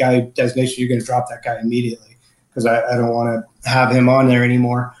a good guy designation, you're going to drop that guy immediately, because I don't want to have him on there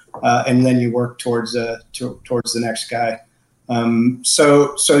anymore. And then you work towards the next guy.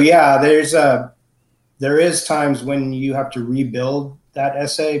 So yeah, there is times when you have to rebuild that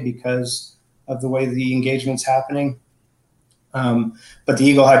SA because of the way the engagement's happening. But the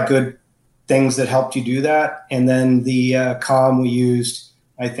Eagle had good things that helped you do that. And then the comm we used,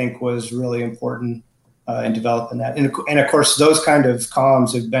 I think, was really important in developing that. And of course, those kind of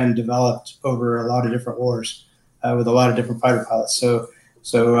comms have been developed over a lot of different wars with a lot of different fighter pilots.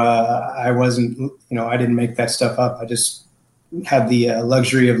 So I wasn't, I didn't make that stuff up. I just had the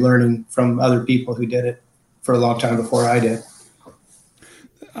luxury of learning from other people who did it for a long time before I did.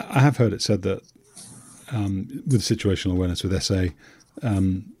 I have heard it said that with situational awareness, with SA,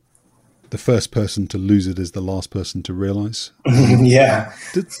 the first person to lose it is the last person to realize. Yeah.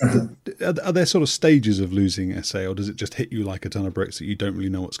 Are there sort of stages of losing SA, or does it just hit you like a ton of bricks that you don't really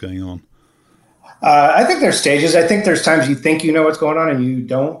know what's going on? I think there's stages. I think there's times you think you know what's going on and you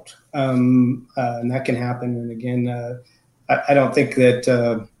don't, and that can happen. And again, I don't think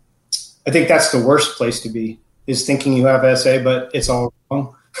that. I think that's the worst place to be, is thinking you have SA, but it's all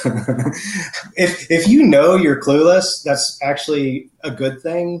wrong. If you know you're clueless, that's actually a good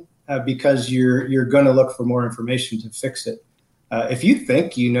thing, because you're going to look for more information to fix it. If you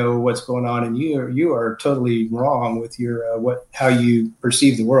think you know what's going on and you are totally wrong with your how you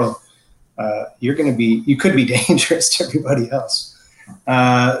perceive the world, you could be dangerous to everybody else.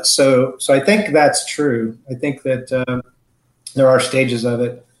 So I think that's true. I think that there are stages of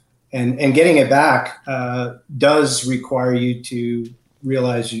it, and getting it back does require you to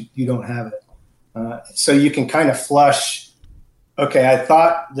realize you don't have it. So you can kind of flush. Okay, I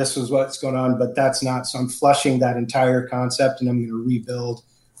thought this was what's going on, but that's not. So I'm flushing that entire concept, and I'm going to rebuild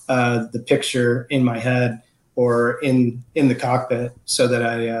the picture in my head or in the cockpit so that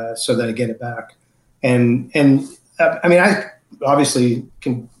I get it back. And I mean, I obviously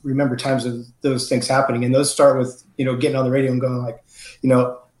can remember times of those things happening, and those start with getting on the radio and going like,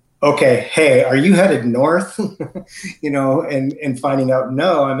 okay, hey, are you headed north? And finding out,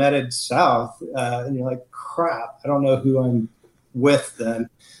 no, I'm headed south. And you're like, crap, I don't know who I'm with then.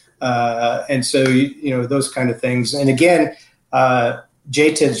 And so, those kind of things. And again,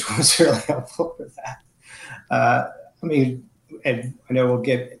 JTIDS was really helpful for that. I mean, and I know we'll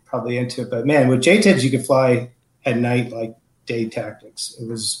get probably into it, but man, with JTIDS, you could fly at night like day tactics. It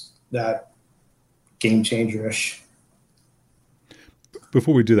was that game changer-ish.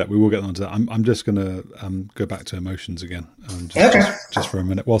 Before we do that, we will get on to that. I'm just going to go back to emotions again, just for a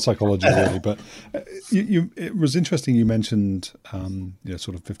minute. Well, psychology really, but it was interesting. You mentioned,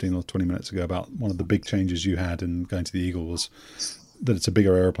 sort of 15 or 20 minutes ago, about one of the big changes you had in going to the Eagle was that it's a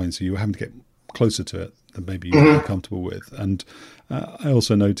bigger airplane, so you were having to get closer to it than maybe you were comfortable with. And I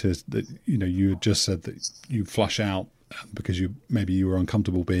also noticed that you had just said that you flush out because you were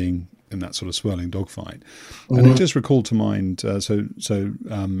uncomfortable being in that sort of swirling dogfight. And it just recalled to mind, Doug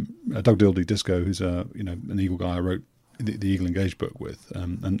Dildy Disco, who's an Eagle guy I wrote the Eagle Engage book with,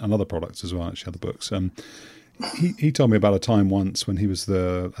 and other products as well, actually, other books. He told me about a time once when he was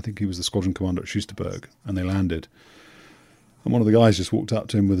the squadron commander at Schusterberg, and they landed. And one of the guys just walked up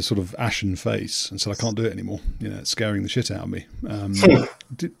to him with a sort of ashen face and said, "I can't do it anymore. It's scaring the shit out of me."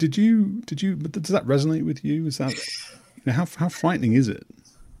 Did you? Does that resonate with you? Is that how frightening is it?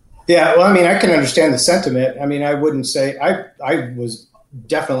 Yeah, well, I mean, I can understand the sentiment. I mean, I wouldn't say I was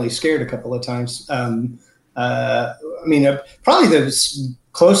definitely scared a couple of times. I mean, probably the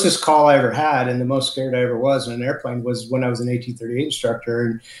closest call I ever had and the most scared I ever was in an airplane was when I was an AT-38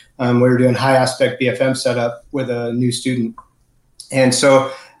 instructor, and we were doing high aspect BFM setup with a new student. And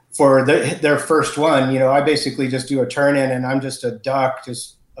so for their first one, I basically just do a turn in, and I'm just a duck,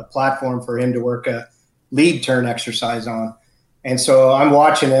 just a platform for him to work a lead turn exercise on. And so I'm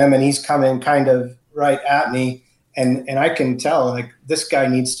watching him, and he's coming kind of right at me, and I can tell like this guy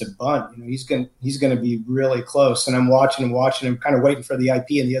needs to bunt. He's going to be really close, and I'm watching him, kind of waiting for the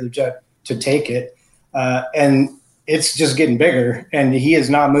IP and the other jet to take it, and it's just getting bigger, and he is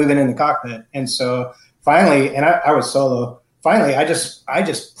not moving in the cockpit. And so finally, and I was solo. Finally, I just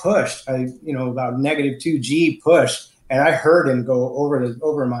pushed, about -2G push, and I heard him go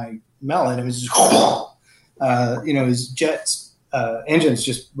over my melon. It was just, his jet's engine's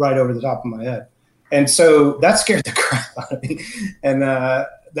just right over the top of my head. And so that scared the crap out of me. And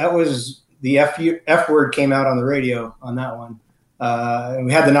that was the F word came out on the radio on that one. And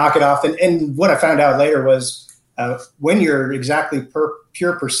we had to knock it off. And what I found out later was when you're exactly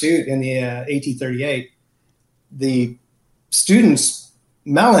pure pursuit in the AT-38, the student's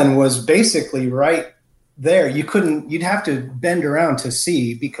melon was basically right there. You'd have to bend around to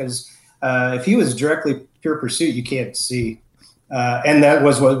see, because if he was directly pure pursuit, you can't see. And that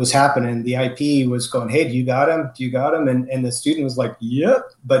was what was happening. The IP was going, "Hey, do you got him? Do you got him?" And the student was like,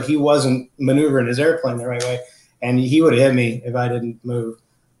 "Yep," but he wasn't maneuvering his airplane the right way, and he would have hit me if I didn't move.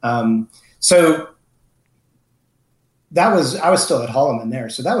 So I was still at Holloman there,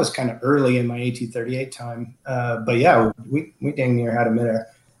 so that was kind of early in my AT-38 time. But yeah, we dang near had a midair.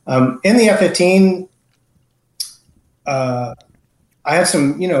 In the F-15, I had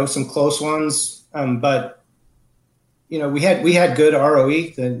some close ones, but we had good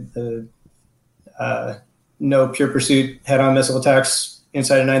ROE. The no pure pursuit head-on missile attacks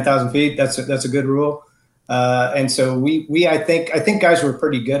inside of 9,000 feet. That's a good rule. And so I think guys were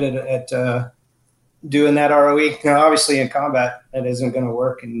pretty good at doing that ROE. Obviously in combat that isn't going to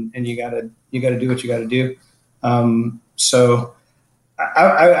work, and you gotta do what you gotta do. So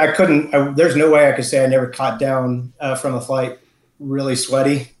I couldn't. There's no way I could say I never caught down from a flight really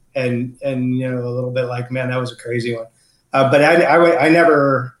sweaty and a little bit like, man, that was a crazy one. But I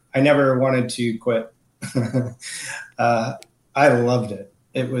never wanted to quit. I loved it.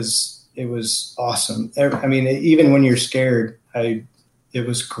 It was awesome. I mean, even when you're scared, it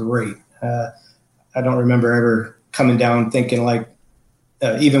was great. I don't remember ever coming down thinking like,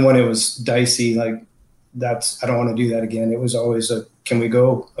 even when it was dicey, like I don't want to do that again. It was always can we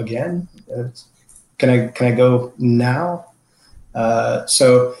go again? Can I go now?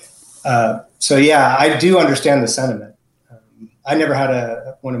 So yeah, I do understand the sentiment. I never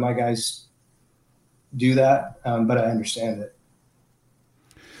had one of my guys do that, but I understand it.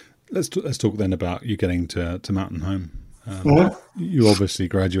 Let's talk then about you getting to Mountain Home. You obviously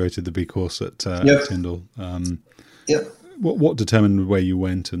graduated the B course at Tyndall. Yep. What determined where you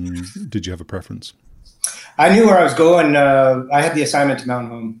went, and did you have a preference? I knew where I was going. I had the assignment to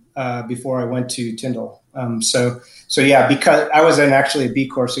Mountain Home before I went to Tyndall. So yeah, because I was in actually a B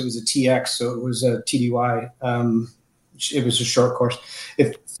course, it was a TX, so it was a TDY. It was a short course.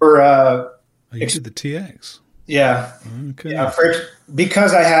 You did the TX? Yeah. Okay. Yeah,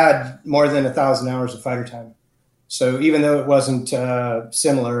 because I had more than 1,000 hours of fighter time. So even though it wasn't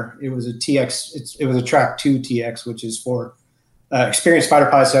similar, it was a TX. It was a Track 2 TX, which is for experienced fighter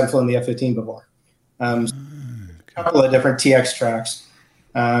pilots who haven't flown the F-15 before. A couple of different TX tracks.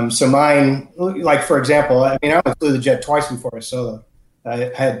 So mine, like for example, I mean, I only flew the jet twice before I soloed.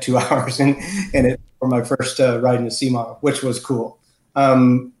 I had 2 hours in it for my first ride in a C model, which was cool.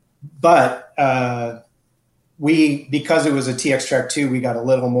 But because it was a TX Track 2, we got a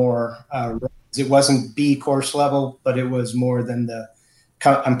little more. It wasn't B course level, but it was more than the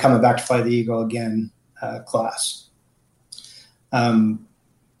I'm coming back to fly the Eagle again class.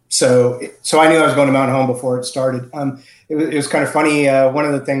 So I knew I was going to Mountain Home before it started. It was kind of funny. One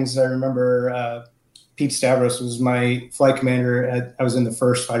of the things I remember, Pete Stavros was my flight commander. I was in the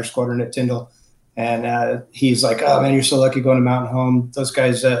 1st Fighter Squadron at Tyndall. And he's like, oh, man, you're so lucky going to Mountain Home. Those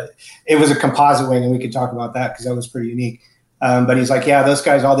guys, it was a composite wing, and we could talk about that because that was pretty unique. But he's like, yeah, those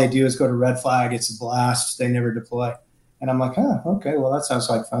guys, all they do is go to red flag. It's a blast. They never deploy. And I'm like, oh, okay, well, that sounds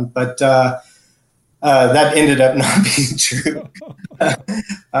like fun. But that ended up not being true.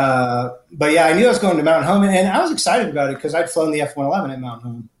 But yeah, I knew I was going to Mountain Home, and I was excited about it because I'd flown the F-111 at Mountain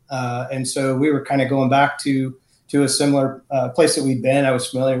Home. And so we were kind of going back to a similar place that we'd been. I was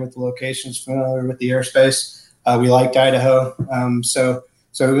familiar with the locations, familiar with the airspace. We liked Idaho. So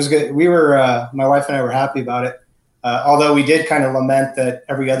it was good. We were, my wife and I were happy about it. Although we did kind of lament that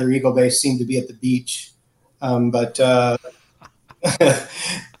every other Eagle base seemed to be at the beach. But the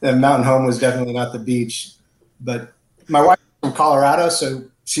Mountain Home was definitely not the beach. But my wife was from Colorado, so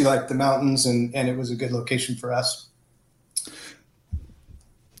she liked the mountains, and it was a good location for us.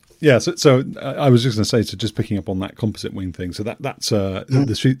 Yeah, so I was just going to say, so just picking up on that composite wing thing. So that's the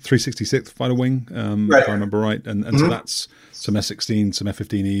 366th fighter wing, right, if I remember right, and so that's some S-16, some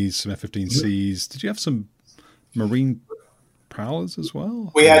F-15Es, some F-15Cs. Did you have some Marine prowlers as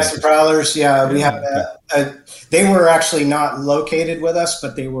well? We had some prowlers. Yeah, we had. They were actually not located with us,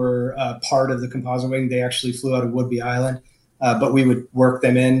 but they were part of the composite wing. They actually flew out of Whidbey Island, but we would work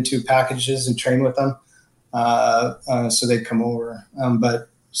them into packages and train with them. So they'd come over,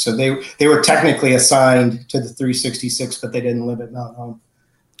 So they were technically assigned to the 366, but they didn't live at Mountain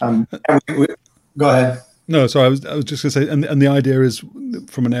Home. Go ahead. No, sorry, I was just going to say, and the idea is,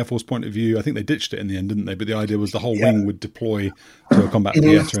 from an Air Force point of view, I think they ditched it in the end, didn't they? But the idea was the whole wing would deploy to a combat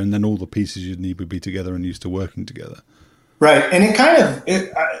theater, and then all the pieces you'd need would be together and used to working together. Right, and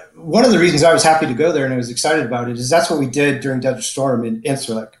one of the reasons I was happy to go there and I was excited about it is that's what we did during Desert Storm in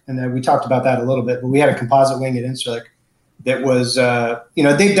Incirlik, and then we talked about that a little bit. But we had a composite wing at Incirlik that was,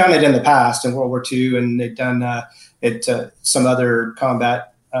 they've done it in the past in World War II, and they've done some other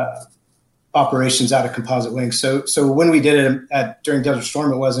combat operations out of composite wings. So when we did it during Desert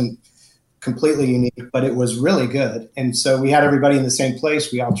Storm, it wasn't completely unique, but it was really good. And so we had everybody in the same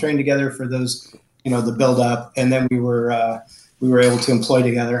place. We all trained together for those, the build up, and then we were we were able to employ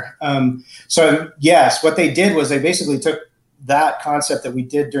together. So yes, what they did was they basically took that concept that we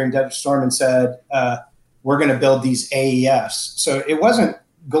did during Desert Storm and said, we're going to build these AEFs. So it wasn't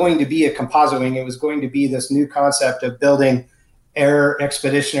going to be a composite wing. It was going to be this new concept of building air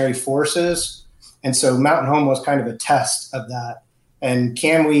expeditionary forces. And so Mountain Home was kind of a test of that. And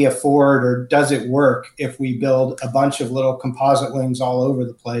can we afford, or does it work if we build a bunch of little composite wings all over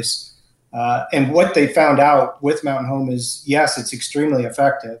the place? And what they found out with Mountain Home is, yes, it's extremely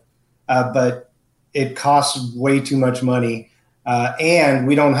effective, but it costs way too much money. And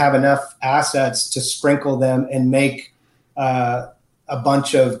we don't have enough assets to sprinkle them and make a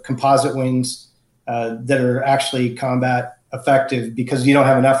bunch of composite wings that are actually combat effective, because you don't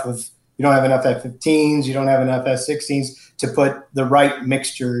have enough F-15s, you don't have enough F-16s to put the right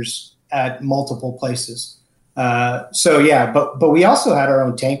mixtures at multiple places. So yeah, but we also had our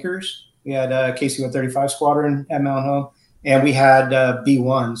own tankers. We had KC-135 Squadron at Mountain Home, and we had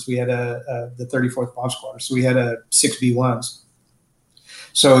B-1s. We had the 34th Bomb Squadron, so we had 6 B-1s.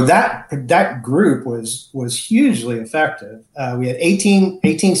 So that group was hugely effective. We had 18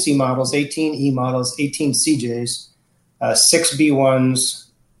 C models, 18 E models, 18 CJs, 6 B-1s.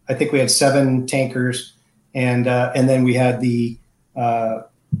 I think we had 7 tankers, and then we had the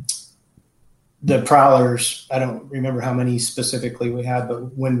prowlers. I don't remember how many specifically we had,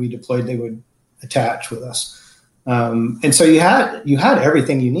 but when we deployed, they would attach with us. And so you had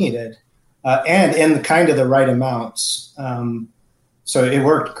everything you needed, and in the right amounts. So it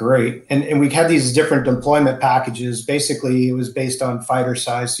worked great. And we had these different deployment packages. Basically, it was based on fighter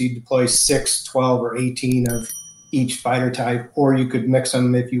size. So you deploy 6, 12, or 18 of each fighter type, or you could mix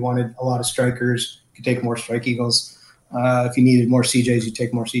them if you wanted a lot of strikers. You could take more Strike Eagles. If you needed more CJs, you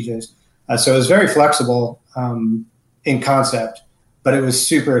take more CJs. So it was very flexible in concept, but it was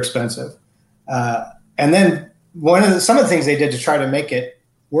super expensive. And then some of the things they did to try to make it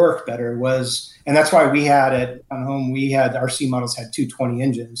work better was, and that's why we had at home, our C models had 220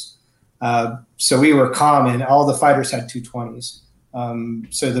 engines. So we were common. All the fighters had 220s.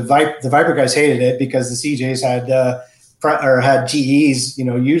 So the Viper guys hated it because the CJs had GEs,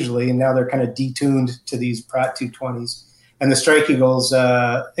 usually, and now they're kind of detuned to these Pratt 220s. And the Strike Eagles,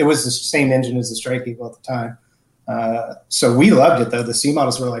 it was the same engine as the Strike Eagle at the time. So we loved it, though. The C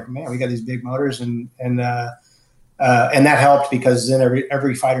models were like, man, we got these big motors, and that helped because then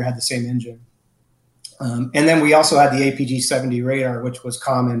every fighter had the same engine. And then we also had the APG-70 radar, which was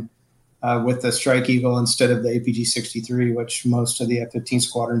common with the Strike Eagle instead of the APG-63, which most of the F-15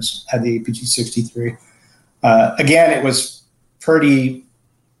 squadrons had the APG-63. Again, it was pretty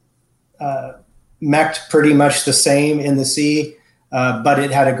mech'd pretty much the same in the sea, but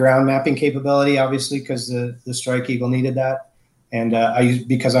it had a ground mapping capability, obviously, because the Strike Eagle needed that. And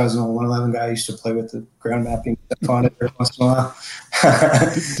because I was an 111 guy, I used to play with the ground mapping on it every once in a while.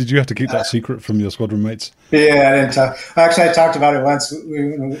 Did you have to keep that secret from your squadron mates? Yeah, I didn't talk. Actually, I talked about it once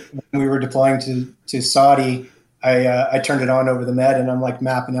when we were deploying to Saudi. I turned it on over the Med, and I'm like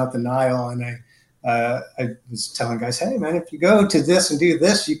mapping out the Nile, and I was telling guys, hey, man, if you go to this and do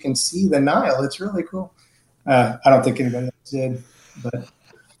this, you can see the Nile. It's really cool. I don't think anybody else did, but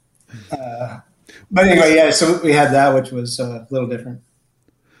anyway, yeah, so we had that, which was a little different.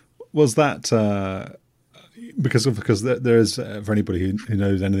 Was that because there is, for anybody who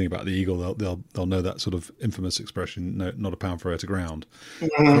knows anything about the Eagle, they'll know that sort of infamous expression, no, not a pound for air to ground,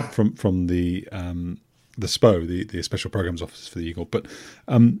 from the SPO, the Special Programs Office for the Eagle. But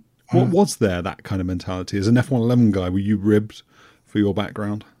what was there, that kind of mentality? As an F-111 guy, were you ribbed for your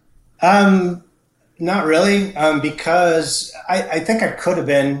background? Not really, because I think I could have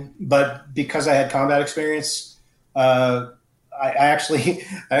been, but because I had combat experience, I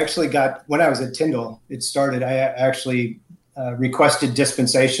actually got, when I was at Tyndall, it started, I actually requested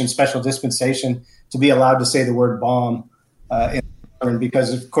special dispensation to be allowed to say the word bomb,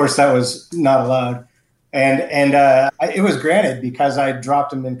 because of course that was not allowed. And it was granted because I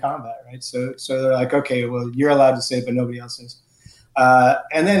dropped them in combat, right? So they're like, okay, well, you're allowed to say it, but nobody else is.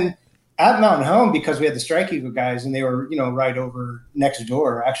 And then at Mountain Home, because we had the Strike Eagle guys, and they were, right over next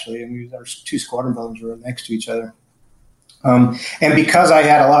door, actually, and our 2 squadron buildings were next to each other. And because I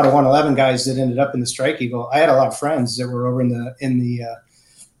had a lot of 111 guys that ended up in the Strike Eagle, I had a lot of friends that were over in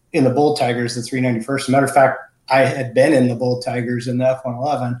the Bull Tigers, the 391st. As a matter of fact, I had been in the Bull Tigers in the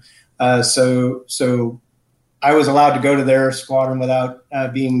F-111. So I was allowed to go to their squadron without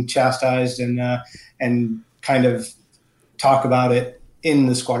being chastised and kind of talk about it in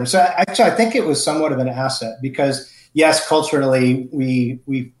the squadron. So actually, I think it was somewhat of an asset because, yes, culturally we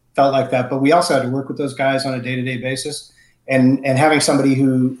felt like that, but we also had to work with those guys on a day-to-day basis. And having somebody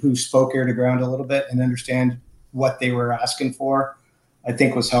who spoke air to ground a little bit and understand what they were asking for, I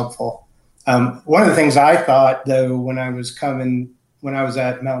think was helpful. One of the things I thought, though, when I was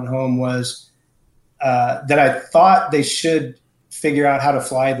at Mountain Home was that I thought they should figure out how to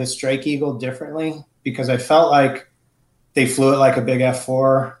fly the Strike Eagle differently, because I felt like they flew it like a big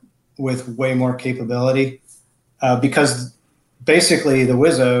F4 with way more capability, because basically the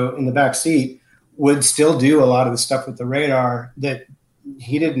Wizzo in the back seat would still do a lot of the stuff with the radar that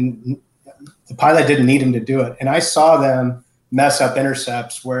the pilot didn't need him to do it. And I saw them mess up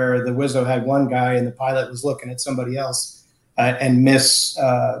intercepts where the Wizzo had one guy and the pilot was looking at somebody else and miss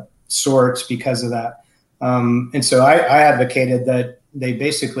sorts because of that. And so I advocated that they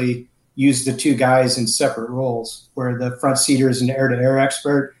basically use the two guys in separate roles, where the front seater is an air-to-air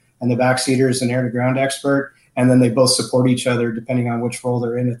expert and the back seater is an air-to-ground expert, and then they both support each other depending on which role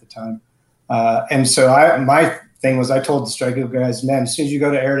they're in at the time. And so my thing was, I told the Strike Eagle guys, man, as soon as you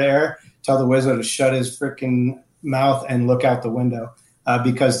go to air-to-air, tell the Wizzo to shut his freaking mouth and look out the window,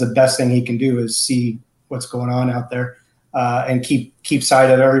 because the best thing he can do is see what's going on out there, and keep sight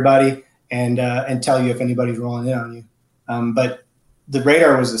of everybody and tell you if anybody's rolling in on you. But the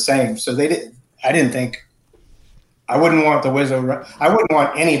radar was the same. So I didn't think, I wouldn't want the Wizzo, I wouldn't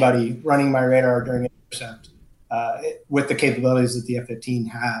want anybody running my radar during intercept with the capabilities that the F-15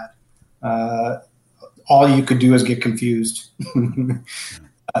 had. All you could do is get confused.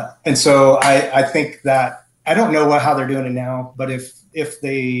 And so I think that, I don't know how they're doing it now, but if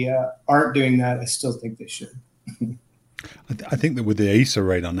they aren't doing that, I still think they should. I think that with the AESA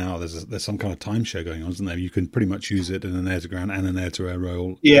radar now, there's some kind of timeshare going on, isn't there? You can pretty much use it in an air-to-ground and an air-to-air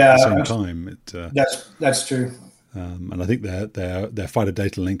role at the same time. That's true. And I think their fighter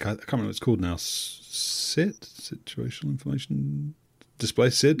data link, I can't remember what it's called now, SID, Situational Information Display,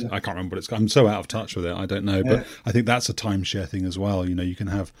 SID. I can't remember what it's called. I'm so out of touch with it, I don't know. But I think that's a timeshare thing as well. You know, you can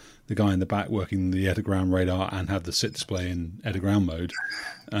have the guy in the back working the air-to-ground radar and have the SID display in air-to-ground mode,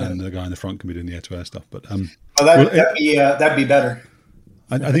 and the guy in the front can be doing the air-to-air stuff. But that'd be better.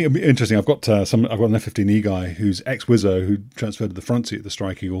 I think it'd be interesting. I've got an F-15E guy who's ex-Wizzo who transferred to the front seat of the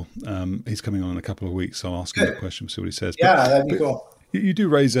Strike Eagle. He's coming on in a couple of weeks, so I'll ask him that question, see what he says. That'd be cool. You do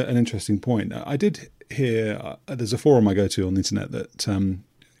raise an interesting point. I did hear there's a forum I go to on the internet that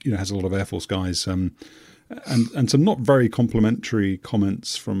has a lot of Air Force guys and some not very complimentary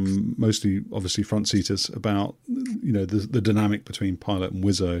comments from mostly obviously front seaters about the dynamic between pilot and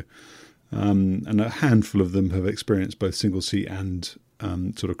Wizzo. And a handful of them have experienced both single seat and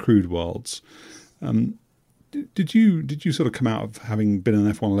sort of crewed worlds. Did you sort of come out of having been an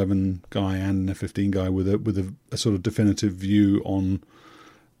F-111 guy and an F-15 guy with a sort of definitive view on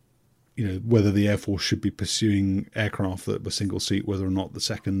whether the Air Force should be pursuing aircraft that were single seat, whether or not the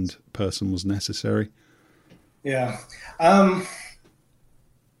second person was necessary? Yeah, I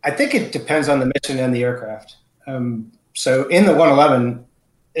think it depends on the mission and the aircraft. So in the 111,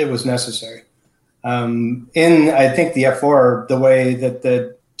 it was necessary. I think the F4, the way that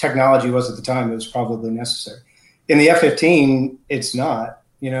the technology was at the time, it was probably necessary. In the F-15, it's not.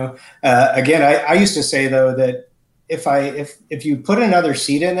 Again, I used to say though that if you put another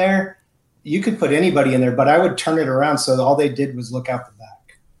seat in there, you could put anybody in there, but I would turn it around so that all they did was look out the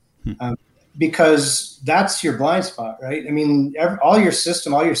back, because that's your blind spot, right? I mean, all your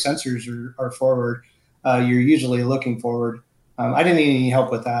sensors are forward. You're usually looking forward. I didn't need any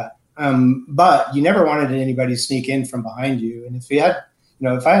help with that. But you never wanted anybody to sneak in from behind you. And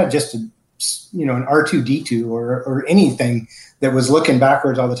if I had just an R2D2 or anything that was looking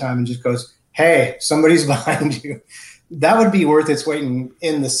backwards all the time and just goes, hey, somebody's behind you, that would be worth its weight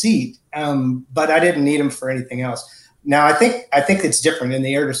in the seat. But I didn't need them for anything else. Now I think it's different in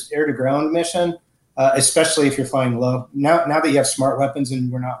the air to ground mission, especially if you're flying low. Now that you have smart weapons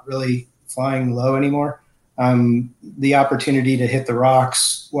and we're not really flying low anymore, the opportunity to hit the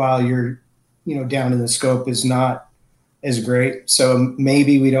rocks while you're, down in the scope is not as great. So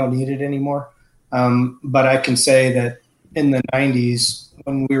maybe we don't need it anymore. But I can say that in the 90s,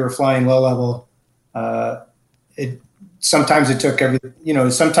 when we were flying low level, sometimes it took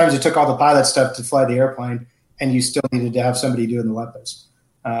all the pilot stuff to fly the airplane, and you still needed to have somebody doing the weapons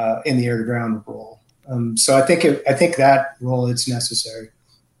in the air to ground role. So I think that role, it's necessary.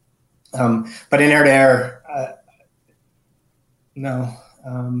 But in air to air, no.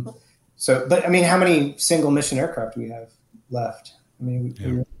 But I mean, how many single mission aircraft do we have left? I mean, we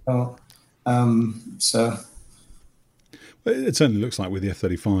don't. So it certainly looks like with the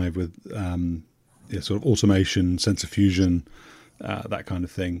F-35, with sort of automation, sensor fusion, that kind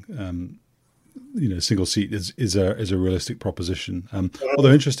of thing. Single seat is a realistic proposition.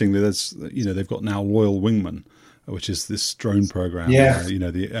 Although interestingly, they've got now Loyal Wingman, which is this drone program. Yeah.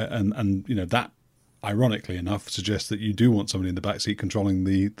 That ironically enough, suggests that you do want somebody in the backseat controlling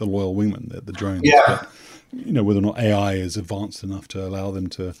the loyal wingman, the drones. Yeah. But, whether or not AI is advanced enough to allow them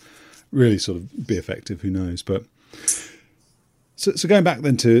to really sort of be effective, who knows? But so going back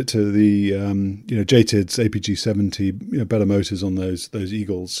then to the JTID's APG-70, better motors on those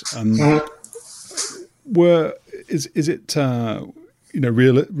Eagles. Is it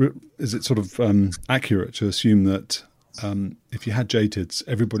is it sort of accurate to assume that if you had JTIDs,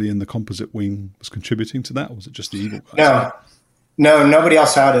 everybody in the composite wing was contributing to that, or was it just the Eagle guys? No, nobody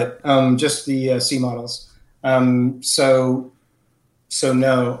else had it. Just the C models. So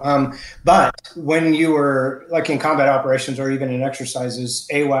no. But when you were like in combat operations or even in exercises,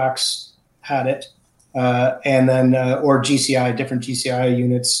 AWACS had it, and then or GCI, different GCI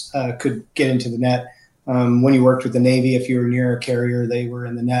units could get into the net. When you worked with the Navy, if you were near a carrier, they were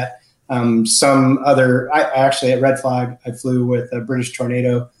in the net. Some other, I actually at Red Flag, I flew with a British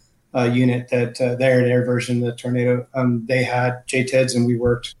Tornado unit that their version of the Tornado. They had JTIDs, and we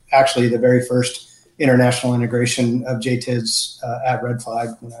worked actually the very first international integration of JTIDs at Red Flag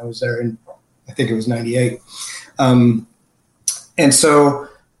when I was there in, I think it was 98. And so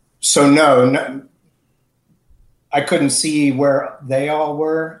no, I couldn't see where they all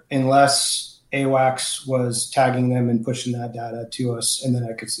were unless AWACS was tagging them and pushing that data to us, and then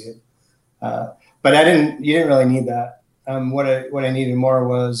I could see it. But you didn't really need that. What I needed more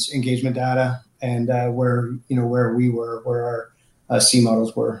was engagement data and where we were, where our C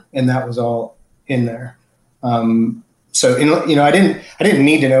models were, and that was all in there. So I didn't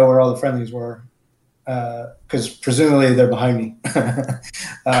need to know where all the friendlies were, because presumably they're behind me,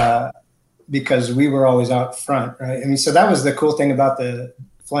 because we were always out front, right? I mean, so that was the cool thing about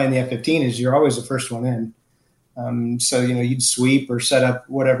flying the F-15 is you're always the first one in. So you'd sweep or set up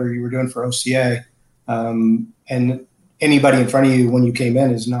whatever you were doing for OCA, and anybody in front of you when you came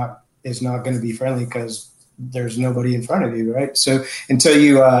in is not going to be friendly because there's nobody in front of you, right? So until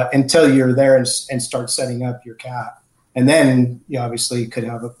you're there and start setting up your cap, and then you obviously could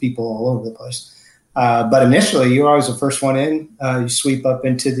have people all over the place. But initially, you're always the first one in. You sweep up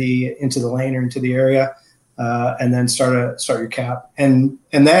into the lane or into the area, and then start your cap, and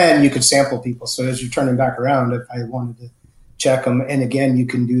then you could sample people. So as you're turning back around, if I wanted to check them, and again, you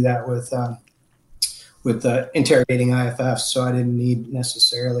can do that with interrogating IFFs. So I didn't need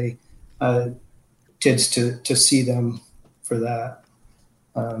necessarily TIDs to see them for that.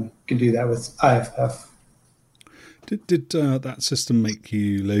 Can do that with IFF. Did that system make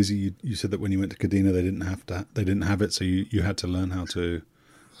you lazy? You said that when you went to Kadena, they didn't have it, so you had to learn how to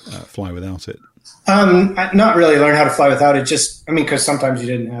fly without it. Not really learn how to fly without it. Just, because sometimes you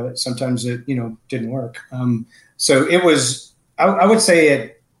didn't have it, sometimes it didn't work. So it was. I would say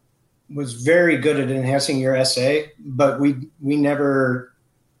it was very good at enhancing your SA, but we never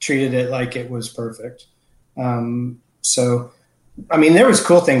treated it like it was perfect. So, there was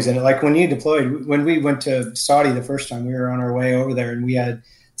cool things in it. Like when you deployed, when we went to Saudi the first time, we were on our way over there and we had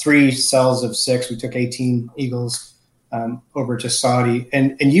 3 cells of 6. We took 18 Eagles over to Saudi,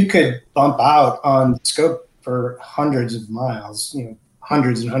 and you could bump out on scope for hundreds of miles,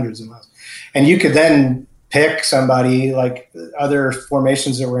 hundreds and hundreds of miles. And you could then pick somebody like other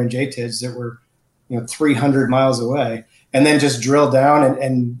formations that were in JTIDs that were, 300 miles away, and then just drill down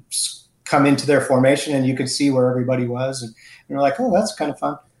and come into their formation, and you could see where everybody was. And you're like, oh, that's kind of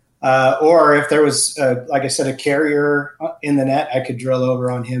fun. Or if there was, like I said, a carrier in the net, I could drill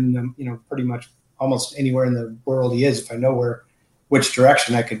over on him, pretty much almost anywhere in the world he is. If I know which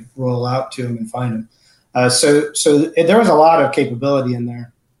direction, I could roll out to him and find him. So there was a lot of capability in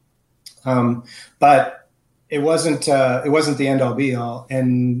there. But it wasn't the end all be all.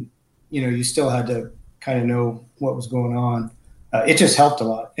 And, you still had to kind of know what was going on. It just helped a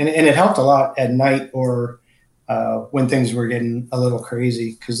lot. And it helped a lot at night or when things were getting a little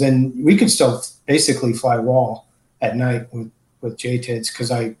crazy, because then we could still basically fly wall at night with JTIDs,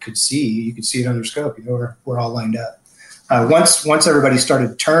 because you could see it under scope. We're all lined up. Once everybody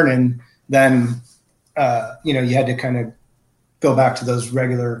started turning, then you had to kind of go back to those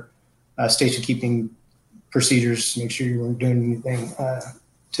regular station keeping procedures to make sure you weren't doing anything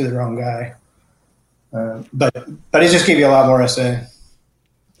to the wrong guy. But it just gave you a lot more SA.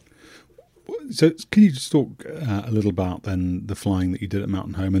 So can you just talk a little about then the flying that you did at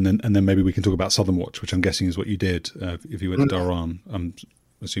Mountain Home, and then maybe we can talk about Southern Watch, which I'm guessing is what you did if you went to Dhahran. I'm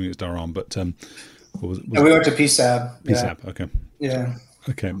assuming it's Dhahran, but we went to PSAB. PSAB, yeah. Okay. Yeah.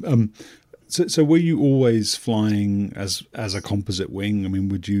 Okay. So were you always flying as a composite wing?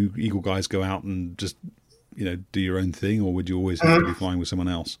 Would you Eagle guys go out and just do your own thing, or would you always have to be flying with someone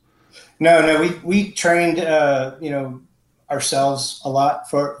else? No. We trained. ourselves a lot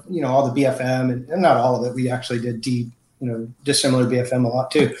for, all the BFM and not all of it. We actually did dissimilar BFM a lot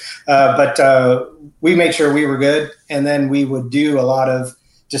too. But we made sure we were good. And then we would do a lot of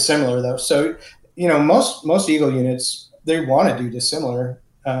dissimilar though. So, most Eagle units, they want to do dissimilar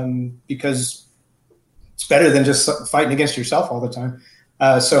because it's better than just fighting against yourself all the time.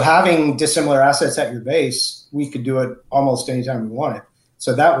 So having dissimilar assets at your base, we could do it almost anytime we wanted.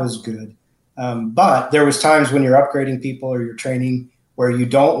 So that was good. But there was times when you're upgrading people or you're training where you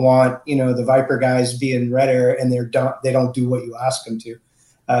don't want, the Viper guys being red air and they don't do what you ask them to.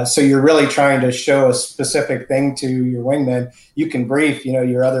 So you're really trying to show a specific thing to your wingmen. You can brief,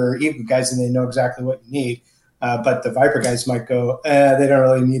 your other Eagle guys and they know exactly what you need. But the Viper guys might go, they don't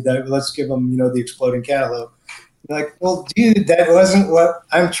really need that. Let's give them, the exploding cantaloupe. You're like, well, dude, that wasn't what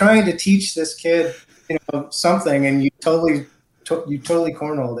I'm trying to teach this kid, something, and you totally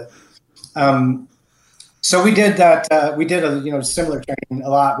cornholed it. So we did that. We did a similar training a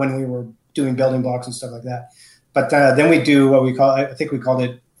lot when we were doing building blocks and stuff like that. But then we do what we call, I think we called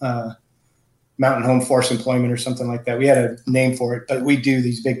it Mountain Home Force Employment or something like that. We had a name for it, but we do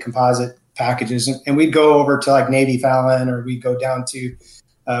these big composite packages, and we'd go over to like Navy Fallon, or we'd go down to,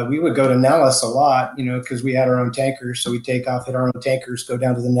 we would go to Nellis a lot, because we had our own tankers. So we'd take off, hit our own tankers, go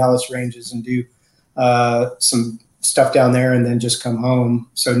down to the Nellis ranges and do some stuff down there and then just come home.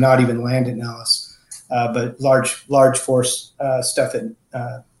 So not even land at Nellis, but large force stuff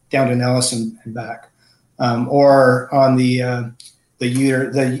down to Nellis and back. Or on the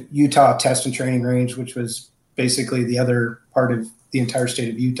Utah Test and Training Range, which was basically the other part of the entire state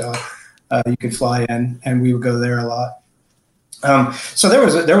of Utah. You could fly in, and we would go there a lot. So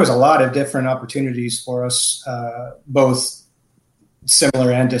there was a lot of different opportunities for us, both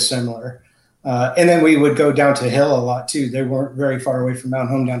similar and dissimilar. And then we would go down to Hill a lot too. They weren't very far away from Mount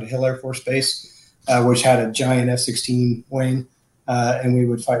Home, down to Hill Air Force Base, which had a giant F-16 wing, and we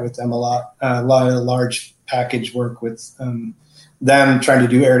would fight with them a lot of large package work with them trying to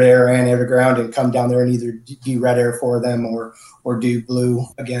do air-to-air and air-to-ground and come down there and either do red air for them or do blue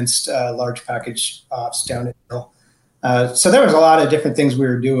against large package ops down at Hill. So there was a lot of different things we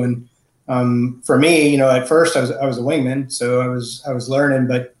were doing. For me, at first I was a wingman, so I was learning,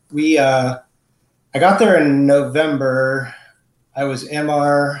 but I got there in November. I was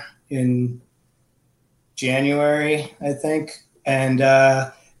MR in January, I think. And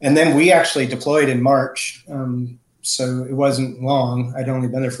then we actually deployed in March. So it wasn't long. I'd only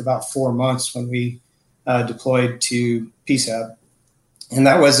been there for about 4 months when we deployed to PSAB. And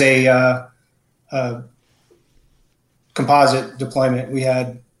that was a composite deployment. We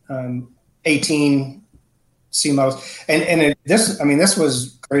had 18 CMOs. And this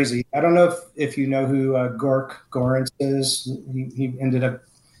was crazy. I don't know if you know who Gork Gorence is. He ended up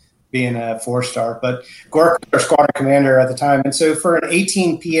being a 4-star, but Gork was our squadron commander at the time. And so for an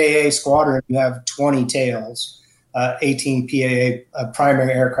 18 PAA squadron, you have 20 tails, 18 PAA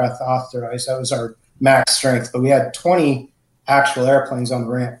primary aircraft authorized. That was our max strength, but we had 20 actual airplanes on the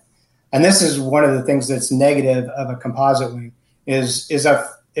ramp. And this is one of the things that's negative of a composite wing is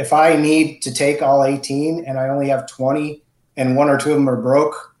if I need to take all 18 and I only have 20 and one or two of them are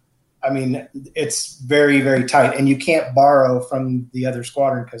broke, I mean, it's very, very tight, and you can't borrow from the other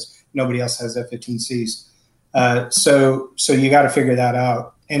squadron because nobody else has F-15Cs. So you got to figure that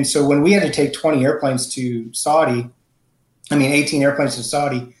out. And so when we had to take 20 airplanes to Saudi, 18 airplanes to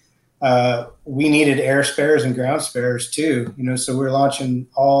Saudi, we needed air spares and ground spares too. So we were launching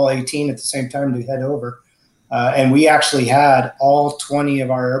all 18 at the same time to head over. And we actually had all 20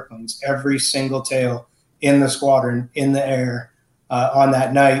 of our airplanes, every single tail in the squadron, in the air, on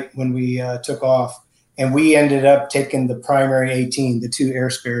that night when we took off. And we ended up taking the primary 18, the 2 air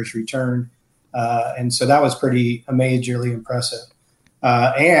spares returned. And so that was pretty majorly impressive.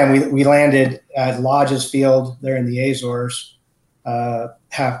 And we landed at Lodges Field there in the Azores,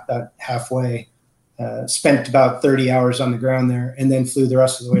 halfway, spent about 30 hours on the ground there, and then flew the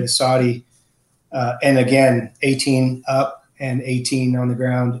rest of the way to Saudi. And again, 18 up and 18 on the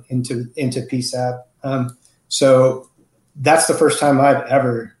ground into PSAB. So that's the first time I've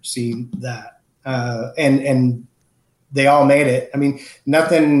ever seen that. And they all made it.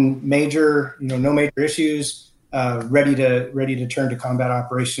 Nothing major, no major issues, ready to turn to combat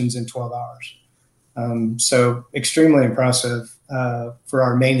operations in 12 hours. So extremely impressive for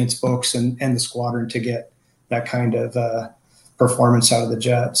our maintenance folks and the squadron to get that kind of performance out of the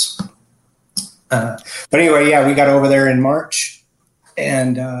jets. But anyway, yeah, we got over there in March,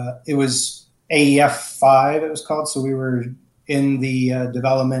 and it was AEF 5, it was called. So we were in the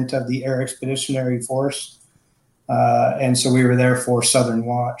development of the Air Expeditionary Force. And so we were there for Southern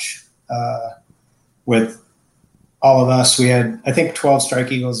Watch with all of us, we had, I think, 12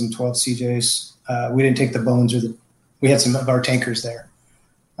 Strike Eagles and 12 CJs. We didn't take the Bones we had some of our tankers there.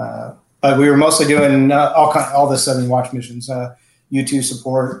 But we were mostly doing all the Southern Watch missions, U-2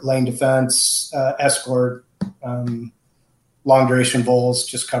 support, lane defense, escort, long duration vols,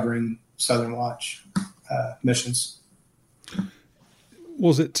 just covering Southern Watch missions.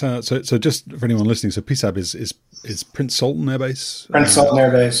 Was it so? Just for anyone listening, so PSAB is Prince Sultan Air Base. Prince Sultan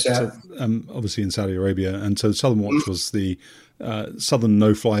Air Base, yeah. So, obviously in Saudi Arabia, and so Southern Watch was the southern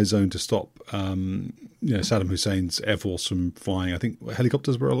no-fly zone to stop Saddam Hussein's air force from flying. I think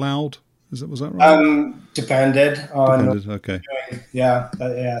helicopters were allowed. Was that right? Depended on. Okay.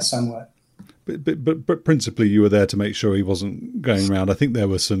 Yeah, somewhat. But principally, you were there to make sure he wasn't going around. I think there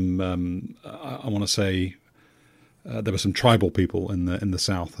were some. I want to say. There were some tribal people in the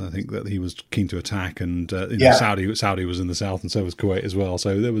south. I think that he was keen to attack, and Saudi was in the south, and so was Kuwait as well.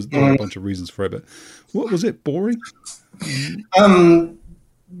 So there were a bunch of reasons for it. But what was it boring?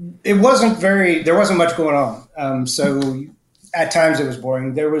 It wasn't very. There wasn't much going on. So at times it was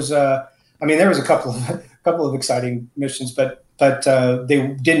boring. There was a couple of exciting missions, but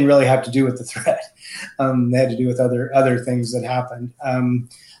they didn't really have to do with the threat. They had to do with other things that happened.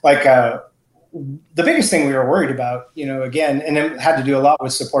 The biggest thing we were worried about, again, and it had to do a lot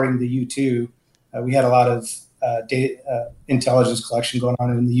with supporting the U-2. We had a lot of data, intelligence collection going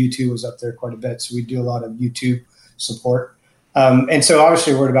on, and the U-2 was up there quite a bit. So we do a lot of U-2 support. And so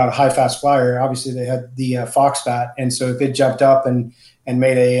obviously we're worried about a high fast flyer. Obviously they had the Foxbat. And so if it jumped up and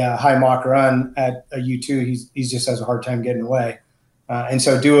made a high Mach run at a U-2, he just has a hard time getting away. And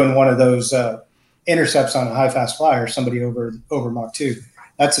so doing one of those intercepts on a high fast flyer, somebody over Mach 2,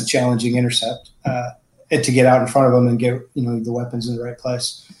 that's a challenging intercept to get out in front of them and get the weapons in the right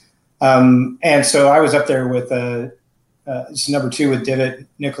place. And so I was up there with number 2 with Divot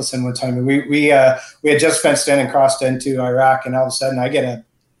Nicholson one time. And we had just fenced in and crossed into Iraq, and all of a sudden I get a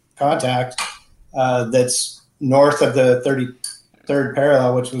contact that's north of the 33rd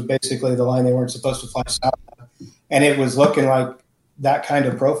parallel, which was basically the line they weren't supposed to fly south. And it was looking like that kind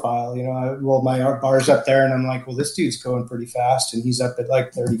of profile. I rolled my bars up there, and I'm like, well, this dude's going pretty fast, and he's up at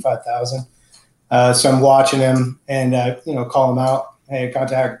like 35,000. So I'm watching him and, call him out. Hey,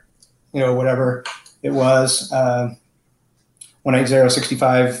 contact, whatever it was.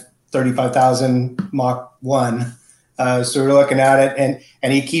 18065, 35,000 Mach 1. So we're looking at it,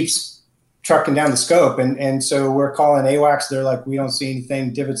 and he keeps trucking down the scope. And so we're calling AWACS. They're like, we don't see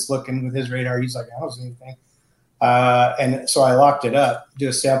anything. Divot's looking with his radar. He's like, I don't see anything. And so I locked it up, do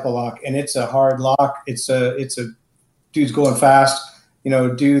a sample lock, and it's a hard lock. It's a dude's going fast,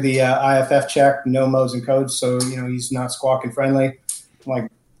 do the IFF check, no modes and codes. So, he's not squawking friendly. I'm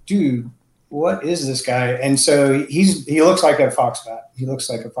like, dude, what is this guy? And so he looks like a Foxbat. He looks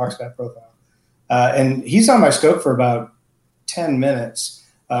like a Foxbat profile. And he's on my scope for about 10 minutes.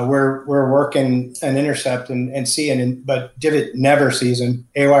 We're working an intercept and seeing him, but Divot never sees him.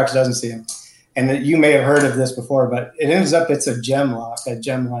 AWACS doesn't see him. And you may have heard of this before, but it ends up it's a gem lock, a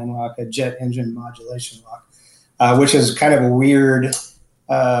gem line lock, a jet engine modulation lock, which is kind of a weird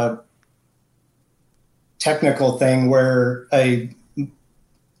technical thing where a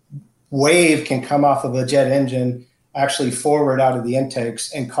wave can come off of a jet engine actually forward out of the intakes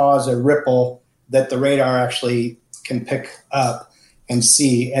and cause a ripple that the radar actually can pick up and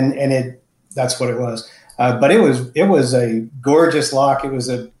see. And that's what it was. But it was a gorgeous lock. It was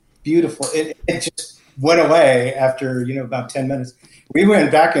a beautiful. It just went away after about 10 minutes. We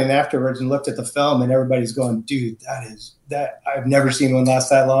went back in afterwards and looked at the film, and everybody's going, "Dude, that I've never seen one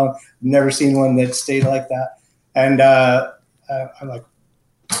last that long. I've never seen one that stayed like that." And I'm like,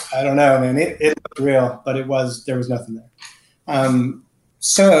 I don't know, man. It looked real, but there was nothing there.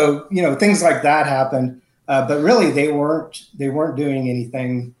 So things like that happened, but really they weren't doing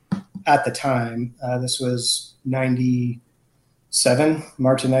anything at the time. This was 97,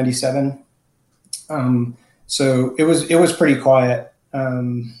 March of 97. So it was pretty quiet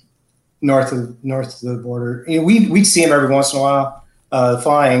north of the border. We'd see them every once in a while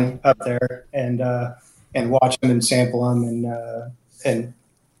flying up there and watch them and sample them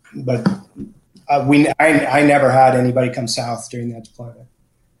but I never had anybody come south during that deployment.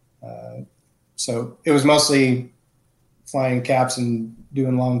 So it was mostly flying caps and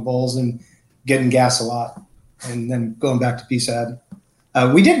doing long bowls and getting gas a lot, and then going back to PSAB.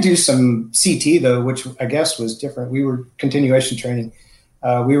 We did do some CT though, which I guess was different. We were continuation training.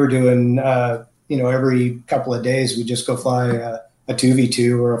 We were doing, every couple of days we just go fly a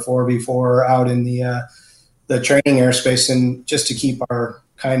 2v2 or a 4v4 out in the training airspace, and just to keep our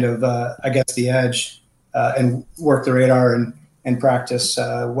kind of, the edge and work the radar and practice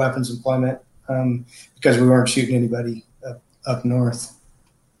weapons employment. because we weren't shooting anybody up north.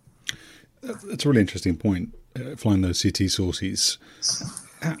 That's a really interesting point, flying those CT sorties.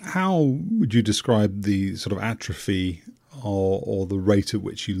 How would you describe the sort of atrophy or the rate at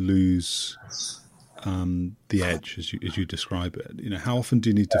which you lose the edge, as you describe it? How often do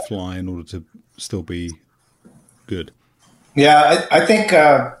you need to fly in order to still be good? Yeah, I think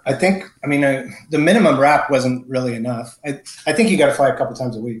the minimum wrap wasn't really enough. I think you got to fly a couple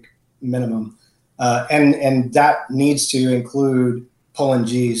times a week minimum, and that needs to include pulling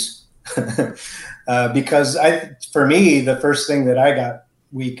G's because for me the first thing that I got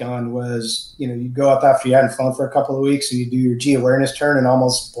weak on was you go up after you hadn't flown for a couple of weeks and you do your G awareness turn and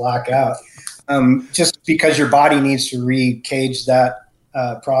almost black out, just because your body needs to re-cage that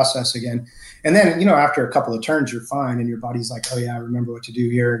process again. And then, after a couple of turns, you're fine, and your body's like, oh yeah, I remember what to do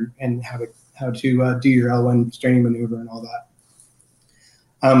here and how to do your L1 straining maneuver and all that.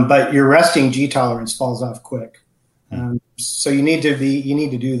 But your resting G tolerance falls off quick, so you need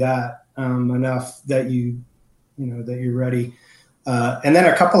to do that enough that that you're ready. And then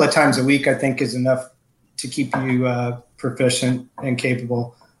a couple of times a week, I think, is enough to keep you proficient and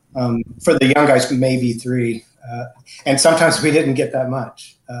capable. For the young guys, maybe 3, and sometimes we didn't get that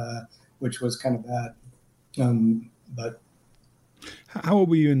much. Which was kind of bad. But how old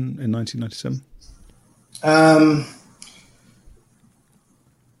were you in 1997?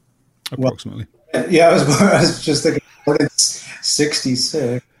 Approximately. Well, yeah, I was just thinking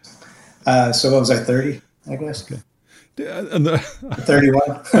 66. So what was I, 30? I guess. Okay. 31.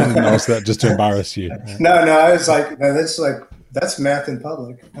 I didn't ask that just to embarrass you. No, I was like, no, that's math in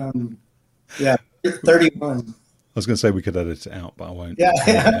public. Yeah, 31. I was going to say we could edit it out, but I won't.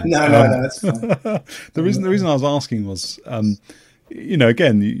 Yeah. No, that's fine. The reason I was asking was,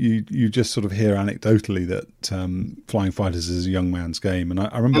 again, you just sort of hear anecdotally that flying fighters is a young man's game, and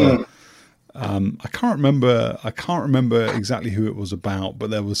I remember, I can't remember exactly who it was about, but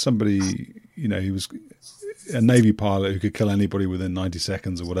there was somebody, he was a Navy pilot who could kill anybody within 90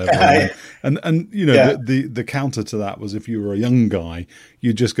 seconds or whatever. And the counter to that was if you were a young guy,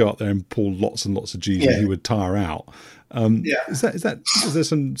 you'd just go out there and pull lots and lots of G's and he would tire out. Is there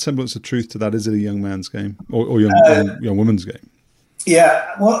some semblance of truth to that? Is it a young man's game or young woman's game?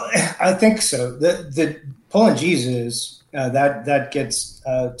 Yeah, well, I think so. The pulling G's is that gets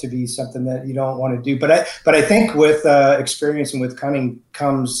to be something that you don't want to do. But I think with experience and with cunning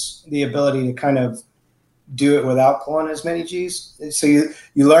comes the ability to kind of do it without pulling as many G's. So you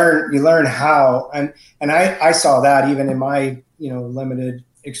learn how, and I saw that even in my limited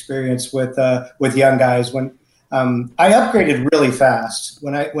experience with young guys when I upgraded really fast.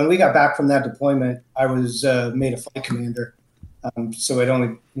 When we got back from that deployment, I was made a flight commander. So it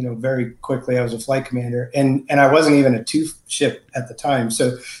only very quickly I was a flight commander, and I wasn't even a 2 ship at the time.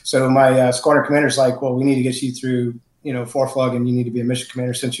 So my squadron commander's like, well, we need to get you through 4-flug, and you need to be a mission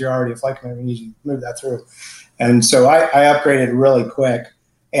commander since you're already a flight commander. We need you to move that through. And so I upgraded really quick.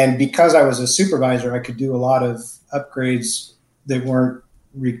 And because I was a supervisor, I could do a lot of upgrades that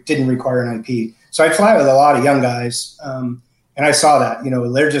didn't require an IP. So I'd fly with a lot of young guys. And I saw that,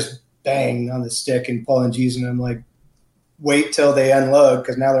 they're just banging on the stick and pulling G's. And I'm like, wait till they unload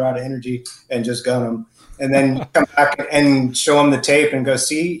because now they're out of energy and just gun them. And then come back and show them the tape and go,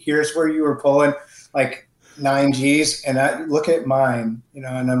 see, here's where you were pulling like 9 G's. And I look at mine, and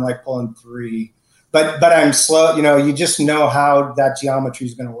I'm like pulling 3. But I'm slow, you just know how that geometry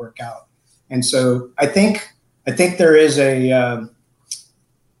is going to work out. And so I think there is a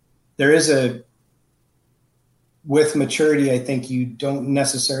with maturity, I think you don't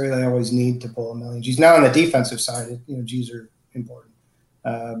necessarily always need to pull a million G's. Now on the defensive side, G's are important.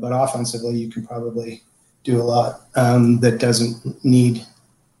 But offensively, you can probably do a lot that doesn't need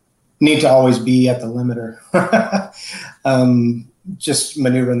to always be at the limiter. Just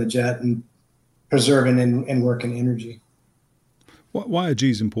maneuvering the jet and preserving and working energy. Why are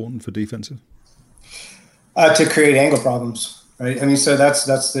G's important for defensive? To create angle problems, right? I mean, so that's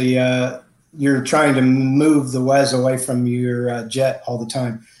the you're trying to move the WES away from your jet all the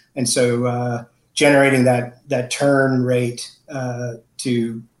time, and so generating that turn rate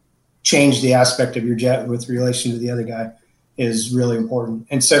to change the aspect of your jet with relation to the other guy is really important.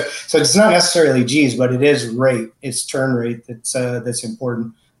 And so it's not necessarily G's, but it is rate. It's turn rate that's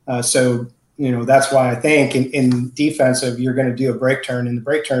important. So that's why I think in defensive, you're going to do a break turn, and the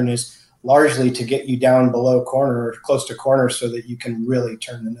break turn is largely to get you down below corner or close to corner so that you can really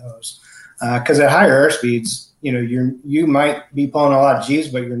turn the nose. Because at higher airspeeds, you might be pulling a lot of G's,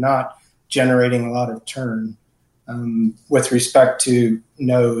 but you're not generating a lot of turn with respect to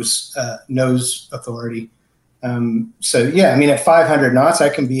nose authority. So yeah, I mean, at 500 knots, I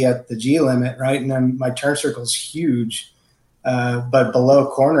can be at the G limit, right? And then my turn circle is huge, but below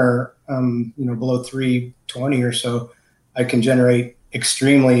corner, below 320 or so, I can generate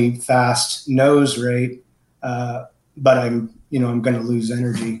extremely fast nose rate, but I'm going to lose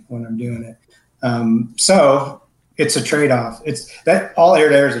energy when I'm doing it. So it's a trade-off. It's that all air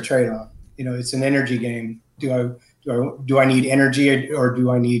to air is a trade-off. It's an energy game. Do I need energy or do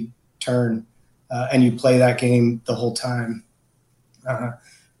I need turn? And you play that game the whole time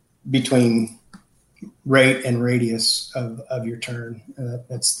between rate and radius of your turn.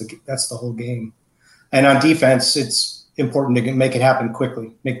 That's the whole game. And on defense, it's important to make it happen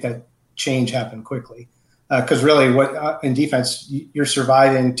quickly, make that change happen quickly. Because really, what in defense, you're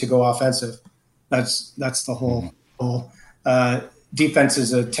surviving to go offensive. That's the whole goal. Defense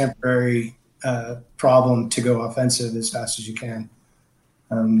is a temporary problem to go offensive as fast as you can.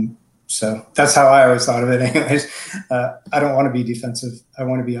 So that's how I always thought of it anyways. I don't want to be defensive. I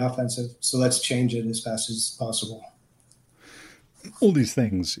want to be offensive. So let's change it as fast as possible. All these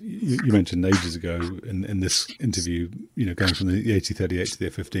things you mentioned ages ago in this interview, going from the 8038 to the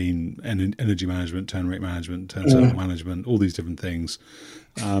F15, energy management, turn rate management, turn circle management, all these different things,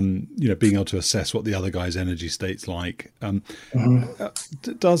 being able to assess what the other guy's energy state's like.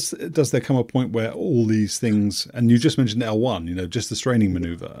 Does there come a point where all these things, and you just mentioned L1, just the straining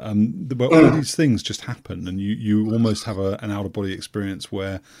maneuver, where all these things just happen and you almost have an out-of-body experience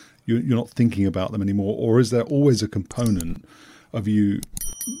where you're not thinking about them anymore? Or is there always a component of you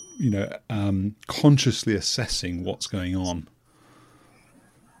consciously assessing what's going on?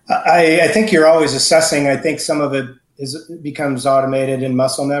 I think you're always assessing. I think some of it becomes automated in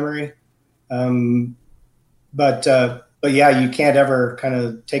muscle memory. But yeah, you can't ever kind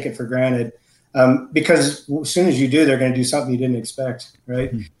of take it for granted because as soon as you do, they're going to do something you didn't expect,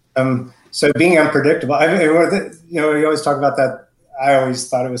 right? So being unpredictable. We always talk about that. I always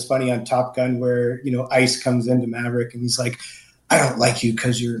thought it was funny on Top Gun where, Ice comes into Maverick and he's like, I don't like you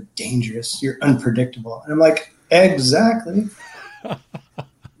because you're dangerous. You're unpredictable. And I'm like, exactly.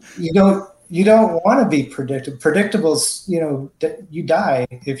 You don't want to be predictable. Predictable's, you die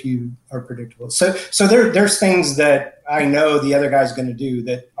if you are predictable. So there's things that I know the other guy's going to do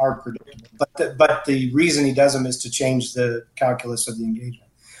that are predictable. But the reason he does them is to change the calculus of the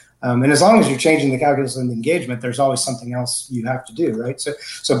engagement. And as long as you're changing the calculus of the engagement, there's always something else you have to do, right? So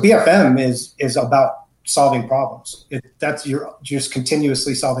BFM is about solving problems. You're just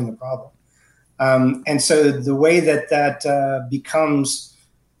continuously solving a problem. And so the way that becomes,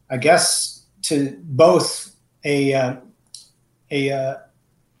 I guess, to both how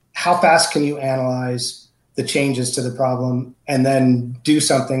fast can you analyze the changes to the problem and then do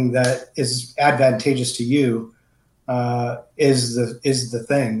something that is advantageous to you is the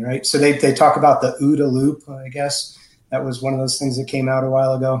thing, right? So they talk about the OODA loop, I guess. That was one of those things that came out a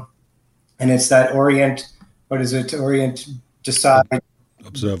while ago. And it's that orient, decide.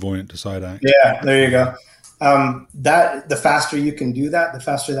 Observe, orient, decide, act. Yeah, there you go. That the faster you can do that, the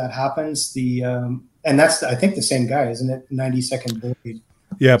faster that happens. And that's I think the same guy, isn't it? 90-second Boyd.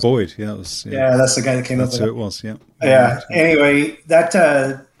 Yeah, Boyd. Yeah, that's the guy that came up with it. That's who it was. Yeah. Yeah. Anyway,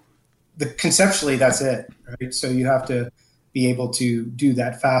 conceptually that's it, right? So you have to be able to do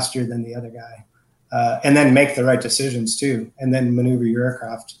that faster than the other guy, and then make the right decisions too, and then maneuver your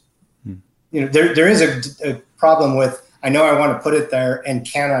aircraft. There is a problem with, I know I want to put it there, and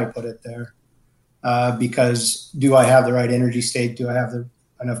can I put it there? Because do I have the right energy state? Do I have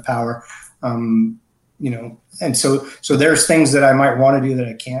enough power? And so there's things that I might want to do that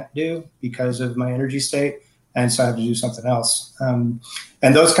I can't do because of my energy state, and so I have to do something else. And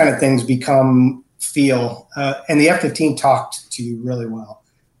those kind of things become feel, and the F-15 talked to you really well.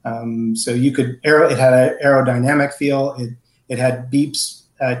 So you could it had an aerodynamic feel. It had beeps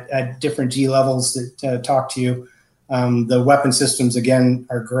at different G levels that talk to you. The weapon systems, again,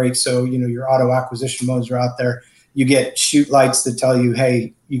 are great. So, your auto acquisition modes are out there. You get shoot lights that tell you,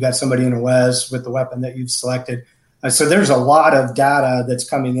 hey, you got somebody in a WES with the weapon that you've selected. So there's a lot of data that's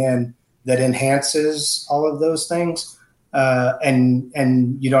coming in that enhances all of those things.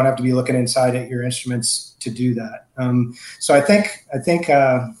 And you don't have to be looking inside at your instruments to do that. So I think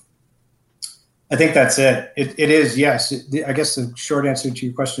that's it. It is, yes. I guess the short answer to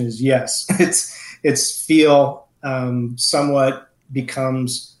your question is yes. It's feel somewhat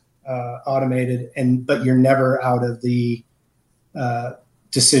becomes automated, but you're never out of the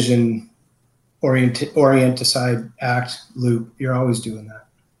decision orient, decide, act loop. You're always doing that.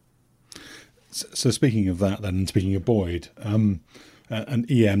 So speaking of that, then, speaking of Boyd, and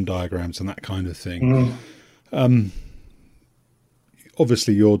EM diagrams and that kind of thing.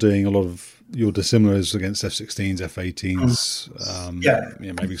 obviously you're doing a lot of your dissimilars against F-16s, F-18s,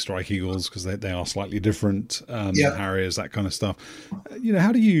 maybe Strike Eagles because they are slightly different, Harriers, that kind of stuff.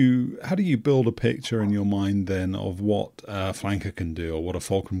 How do you build a picture in your mind then of what a flanker can do, or what a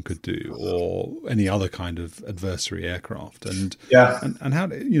Fulcrum could do, or any other kind of adversary aircraft? And how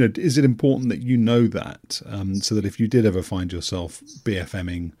is it important that you know that, so that if you did ever find yourself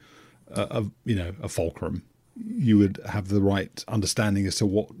BFMing a Fulcrum, you would have the right understanding as to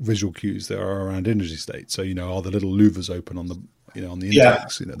what visual cues there are around energy state. So, are the little louvers open on the, on the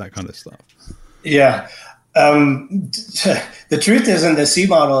intakes, that kind of stuff. Yeah. The truth is, in the C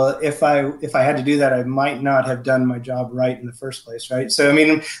model, if I had to do that, I might not have done my job right in the first place. Right. So,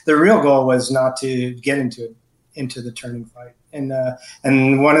 the real goal was not to get into the turning fight. And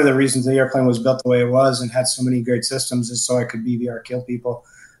one of the reasons the airplane was built the way it was and had so many great systems is so I could BVR kill people.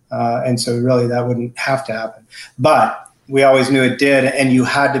 And so really that wouldn't have to happen. But we always knew it did, and you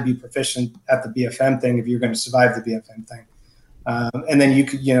had to be proficient at the BFM thing if you're going to survive the BFM thing. And then you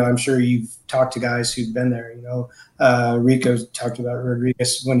could, I'm sure you've talked to guys who've been there, Rico talked about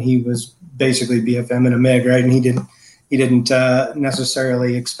Rodriguez when he was basically BFM in a MiG, right? And he didn't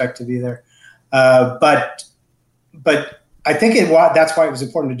necessarily expect to be there. But I think that's why it was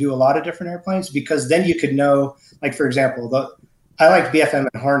important to do a lot of different airplanes, because then you could know, like, for example, I liked BFM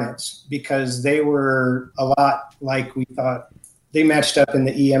and Hornets because they were a lot like we thought. They matched up in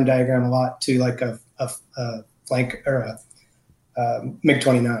the EM diagram a lot to like a flank or a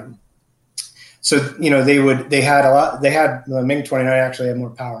MiG-29. So, they had the MiG-29 actually had more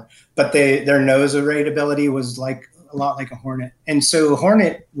power, but their nose array ability was a lot like a Hornet. And so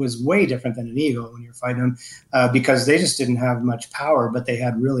Hornet was way different than an Eagle when you're fighting them because they just didn't have much power, but they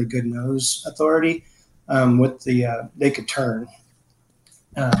had really good nose authority with they could turn.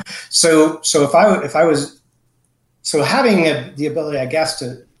 So having the ability, I guess,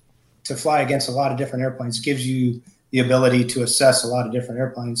 to fly against a lot of different airplanes gives you the ability to assess a lot of different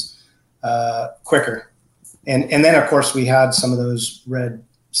airplanes quicker. And then of course we had some of those red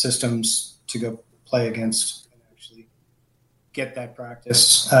systems to go play against and actually get that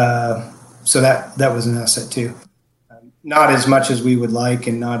practice. So that was an asset too. Not as much as we would like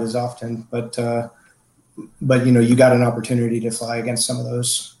and not as often, but you got an opportunity to fly against some of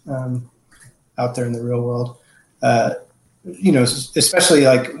those out there in the real world. Especially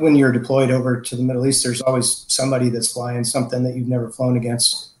like when you're deployed over to the Middle East, there's always somebody that's flying something that you've never flown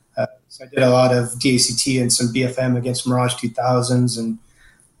against. So I did a lot of DACT and some BFM against Mirage 2000s, and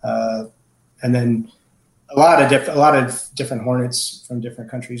then a lot of different Hornets from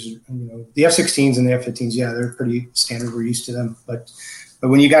different countries. The F-16s and the F-15s, they're pretty standard. We're used to them, but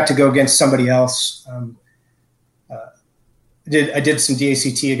when you got to go against somebody else, I did some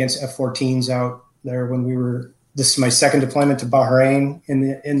DACT against F-14s out there when we were. This is my second deployment to Bahrain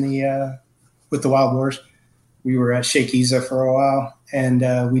with the Wild Wars. We were at Sheikh Isa for a while, and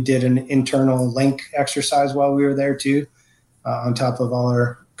we did an internal link exercise while we were there too, on top of all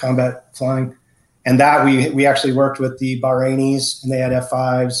our combat flying. And that we actually worked with the Bahrainis, and they had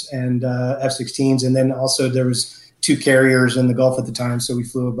F-5s and F-16s, and then also there was 2 carriers in the Gulf at the time, so we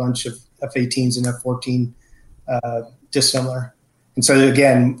flew a bunch of F-18s and F-14 dissimilar. And so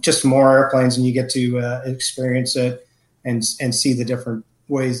again, just more airplanes, and you get to experience it and see the different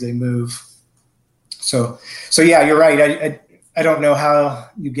ways they move. So yeah, you're right. I don't know how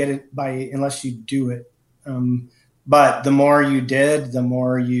you get it unless you do it. But the more you did, the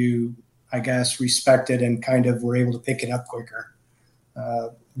more you, I guess, respected and kind of were able to pick it up quicker.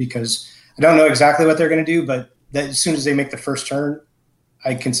 Because I don't know exactly what they're going to do, but as soon as they make the first turn,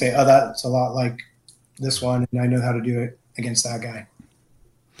 I can say, oh, that's a lot like this one, and I know how to do it against that guy.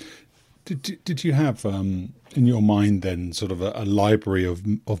 Did you have in your mind then sort of a library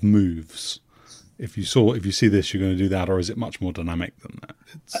of moves? If you see this, you're going to do that, or is it much more dynamic than that?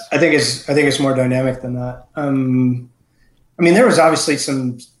 I think it's more dynamic than that. There was obviously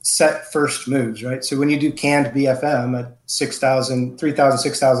some set first moves, right? So when you do canned BFM at 6,000, 3,000,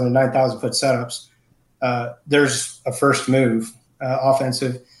 6,000, and 9,000 foot setups, there's a first move,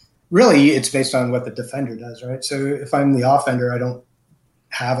 offensive. Really, it's based on what the defender does, right? So if I'm the offender, I don't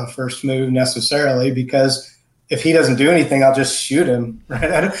have a first move necessarily, because if he doesn't do anything, I'll just shoot him,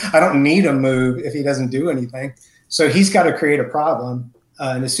 right? I don't need a move if he doesn't do anything. So he's got to create a problem.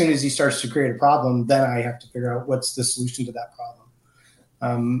 And as soon as he starts to create a problem, then I have to figure out what's the solution to that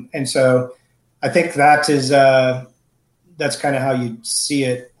problem. And so I think that is that's kind of how you see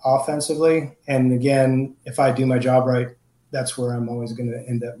it offensively. And again, if I do my job right, that's where I'm always going to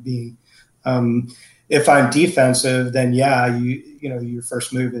end up being. If I'm defensive, then your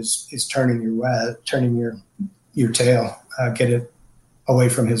first move is turning your tail, get it away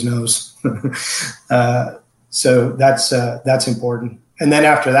from his nose. So that's important. And then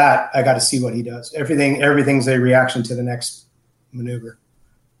after that, I got to see what he does. Everything's a reaction to the next maneuver.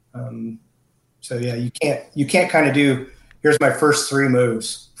 So yeah, you can't kind of do, here's my first 3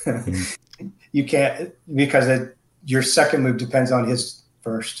 moves. You can't, because your second move depends on his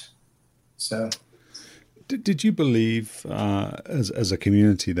first. So. Did you believe as a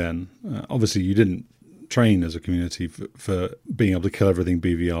community then, obviously you didn't train as a community for being able to kill everything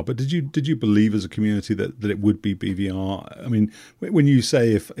BVR, but did you believe as a community that it would be BVR? I mean, when you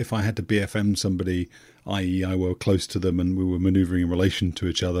say if I had to BFM somebody, i.e. I were close to them and we were maneuvering in relation to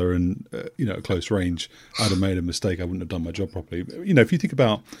each other and, at close range, I'd have made a mistake. I wouldn't have done my job properly. If you think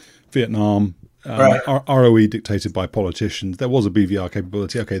about Vietnam, right. ROE dictated by politicians, there was a BVR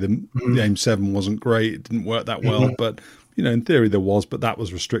capability. Okay, the AIM-7 wasn't great. It didn't work that well, but in theory there was, but that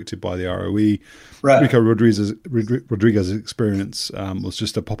was restricted by the ROE. Right. Rico Rodriguez's experience was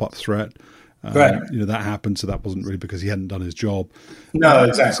just a pop-up threat. Right. That happened, so that wasn't really because he hadn't done his job. No,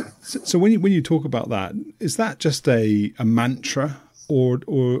 exactly. So when you talk about that, is that just a mantra,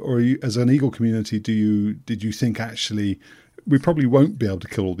 or you, as an Eagle community, did you think actually we probably won't be able to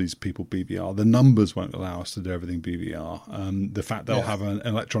kill all these people BVR? The numbers won't allow us to do everything BVR. The fact they'll have an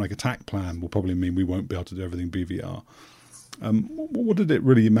electronic attack plan will probably mean we won't be able to do everything BVR. What did it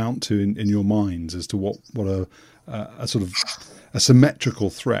really amount to in your minds as to what a sort of a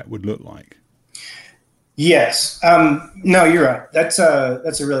symmetrical threat would look like? Yes. No, you're right. That's a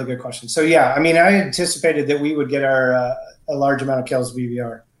really good question. So yeah, I mean, I anticipated that we would get a large amount of kills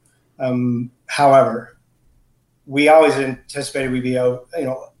BVR. However, we always anticipated we'd be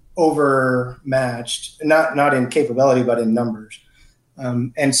overmatched, not in capability, but in numbers.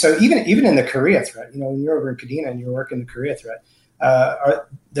 And so even in the Korea threat, when you're over in Kadena and you're working the Korea threat,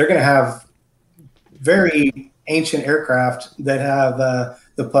 they're going to have very ancient aircraft that have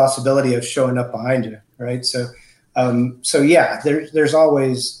the possibility of showing up behind you, right? So yeah, there's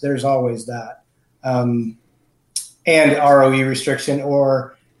always that, and ROE restriction,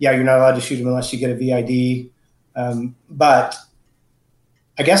 or yeah, you're not allowed to shoot them unless you get a VID. But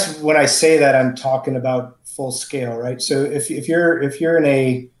I guess when I say that, I'm talking about full scale, right? So if you're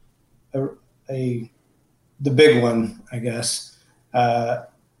in the big one, I guess,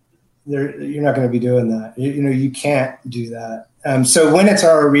 you're not going to be doing that. You can't do that. So when it's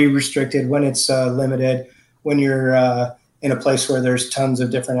ROE restricted, when it's limited, when you're in a place where there's tons of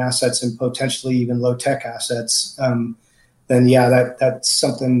different assets and potentially even low tech assets, then yeah, that's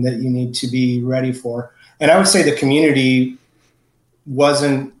something that you need to be ready for. And I would say the community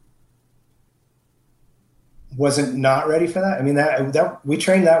wasn't not ready for that. I mean, that we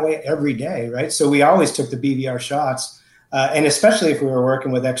trained that way every day, right? So we always took the BVR shots, and especially if we were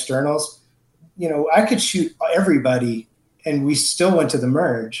working with externals, I could shoot everybody, and we still went to the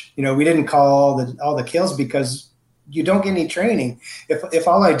merge. We didn't call all the kills because you don't get any training. If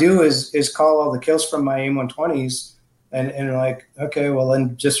all I do is call all the kills from my AIM-120s. And like, okay, well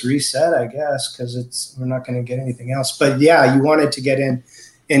then just reset, I guess, because we're not going to get anything else. But yeah, you wanted to get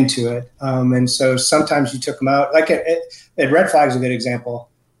into it, and so sometimes you took them out. Like at Red Flag is a good example.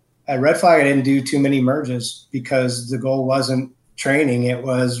 At Red Flag, I didn't do too many merges because the goal wasn't training; it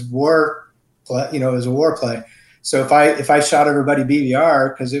was war play. It was a war play. So if I shot everybody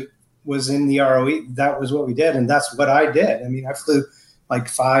BVR because it was in the ROE, that was what we did, and that's what I did. I mean, I flew like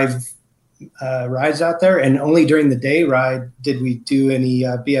 5 rides out there, and only during the day ride did we do any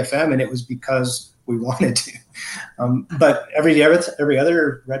BFM, and it was because we wanted to. But every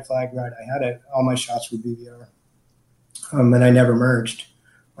other Red Flag ride I had, all my shots were BVR, and I never merged.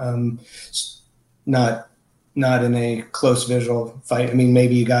 Not in a close visual fight. I mean,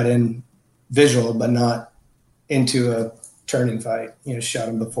 maybe you got in visual, but not into a turning fight. Shot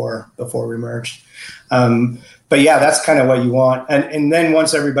them before we merged. But yeah, that's kind of what you want. And then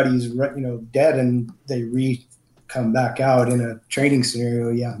once everybody's dead and they come back out in a training scenario,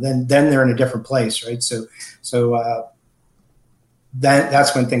 yeah, then they're in a different place, right? So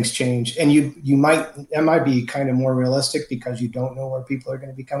that's when things change, and it might be kind of more realistic because you don't know where people are going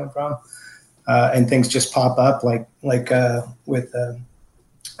to be coming from, and things just pop up like with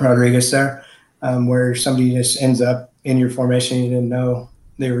Rodriguez there, where somebody just ends up in your formation you didn't know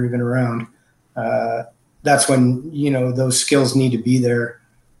they were even around. That's when those skills need to be there,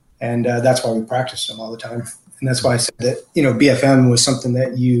 and that's why we practice them all the time. And that's why I said that BFM was something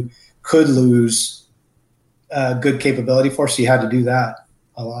that you could lose good capability for, so you had to do that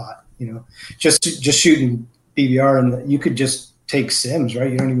a lot. Just shooting BVR, and you could just take sims,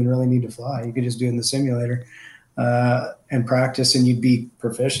 right? You don't even really need to fly. You could just do it in the simulator and practice, and you'd be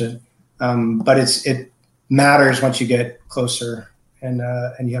proficient. But it matters once you get closer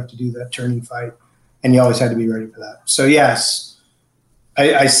and you have to do that turning fight, and you always had to be ready for that. So yes,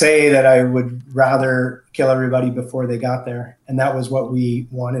 I say that I would rather kill everybody before they got there, and that was what we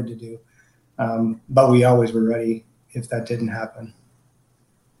wanted to do. But we always were ready if that didn't happen.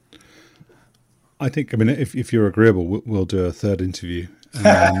 I think, I mean, if you're agreeable, we'll do a third interview.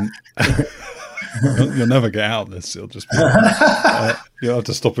 You'll never get out of this. It'll just be, you'll have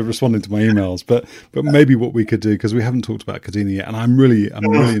to stop responding to my emails. But maybe what we could do, because we haven't talked about Kadena yet, and I'm really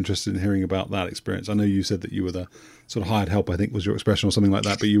interested in hearing about that experience. I know you said that you were the sort of hired help, I think was your expression or something like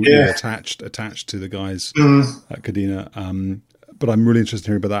that, but you were attached to the guys at Kadena. But I'm really interested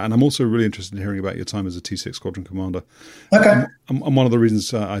in hearing about that. And I'm also really interested in hearing about your time as a T6 Squadron Commander. Okay. And one of the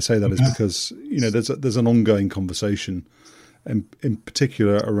reasons I say that is because, there's an ongoing conversation in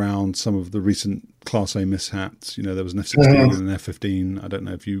particular around some of the recent Class A mishaps. There was an F-16 and an F-15. I don't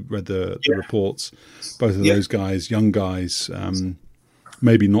know if you read the reports. Both of those guys, young guys,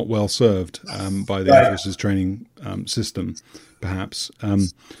 maybe not well served by the Air Force's training system, perhaps.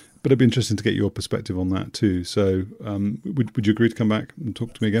 But it'd be interesting to get your perspective on that too. So would you agree to come back and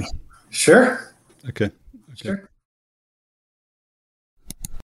talk to me again? Sure. Okay. Sure.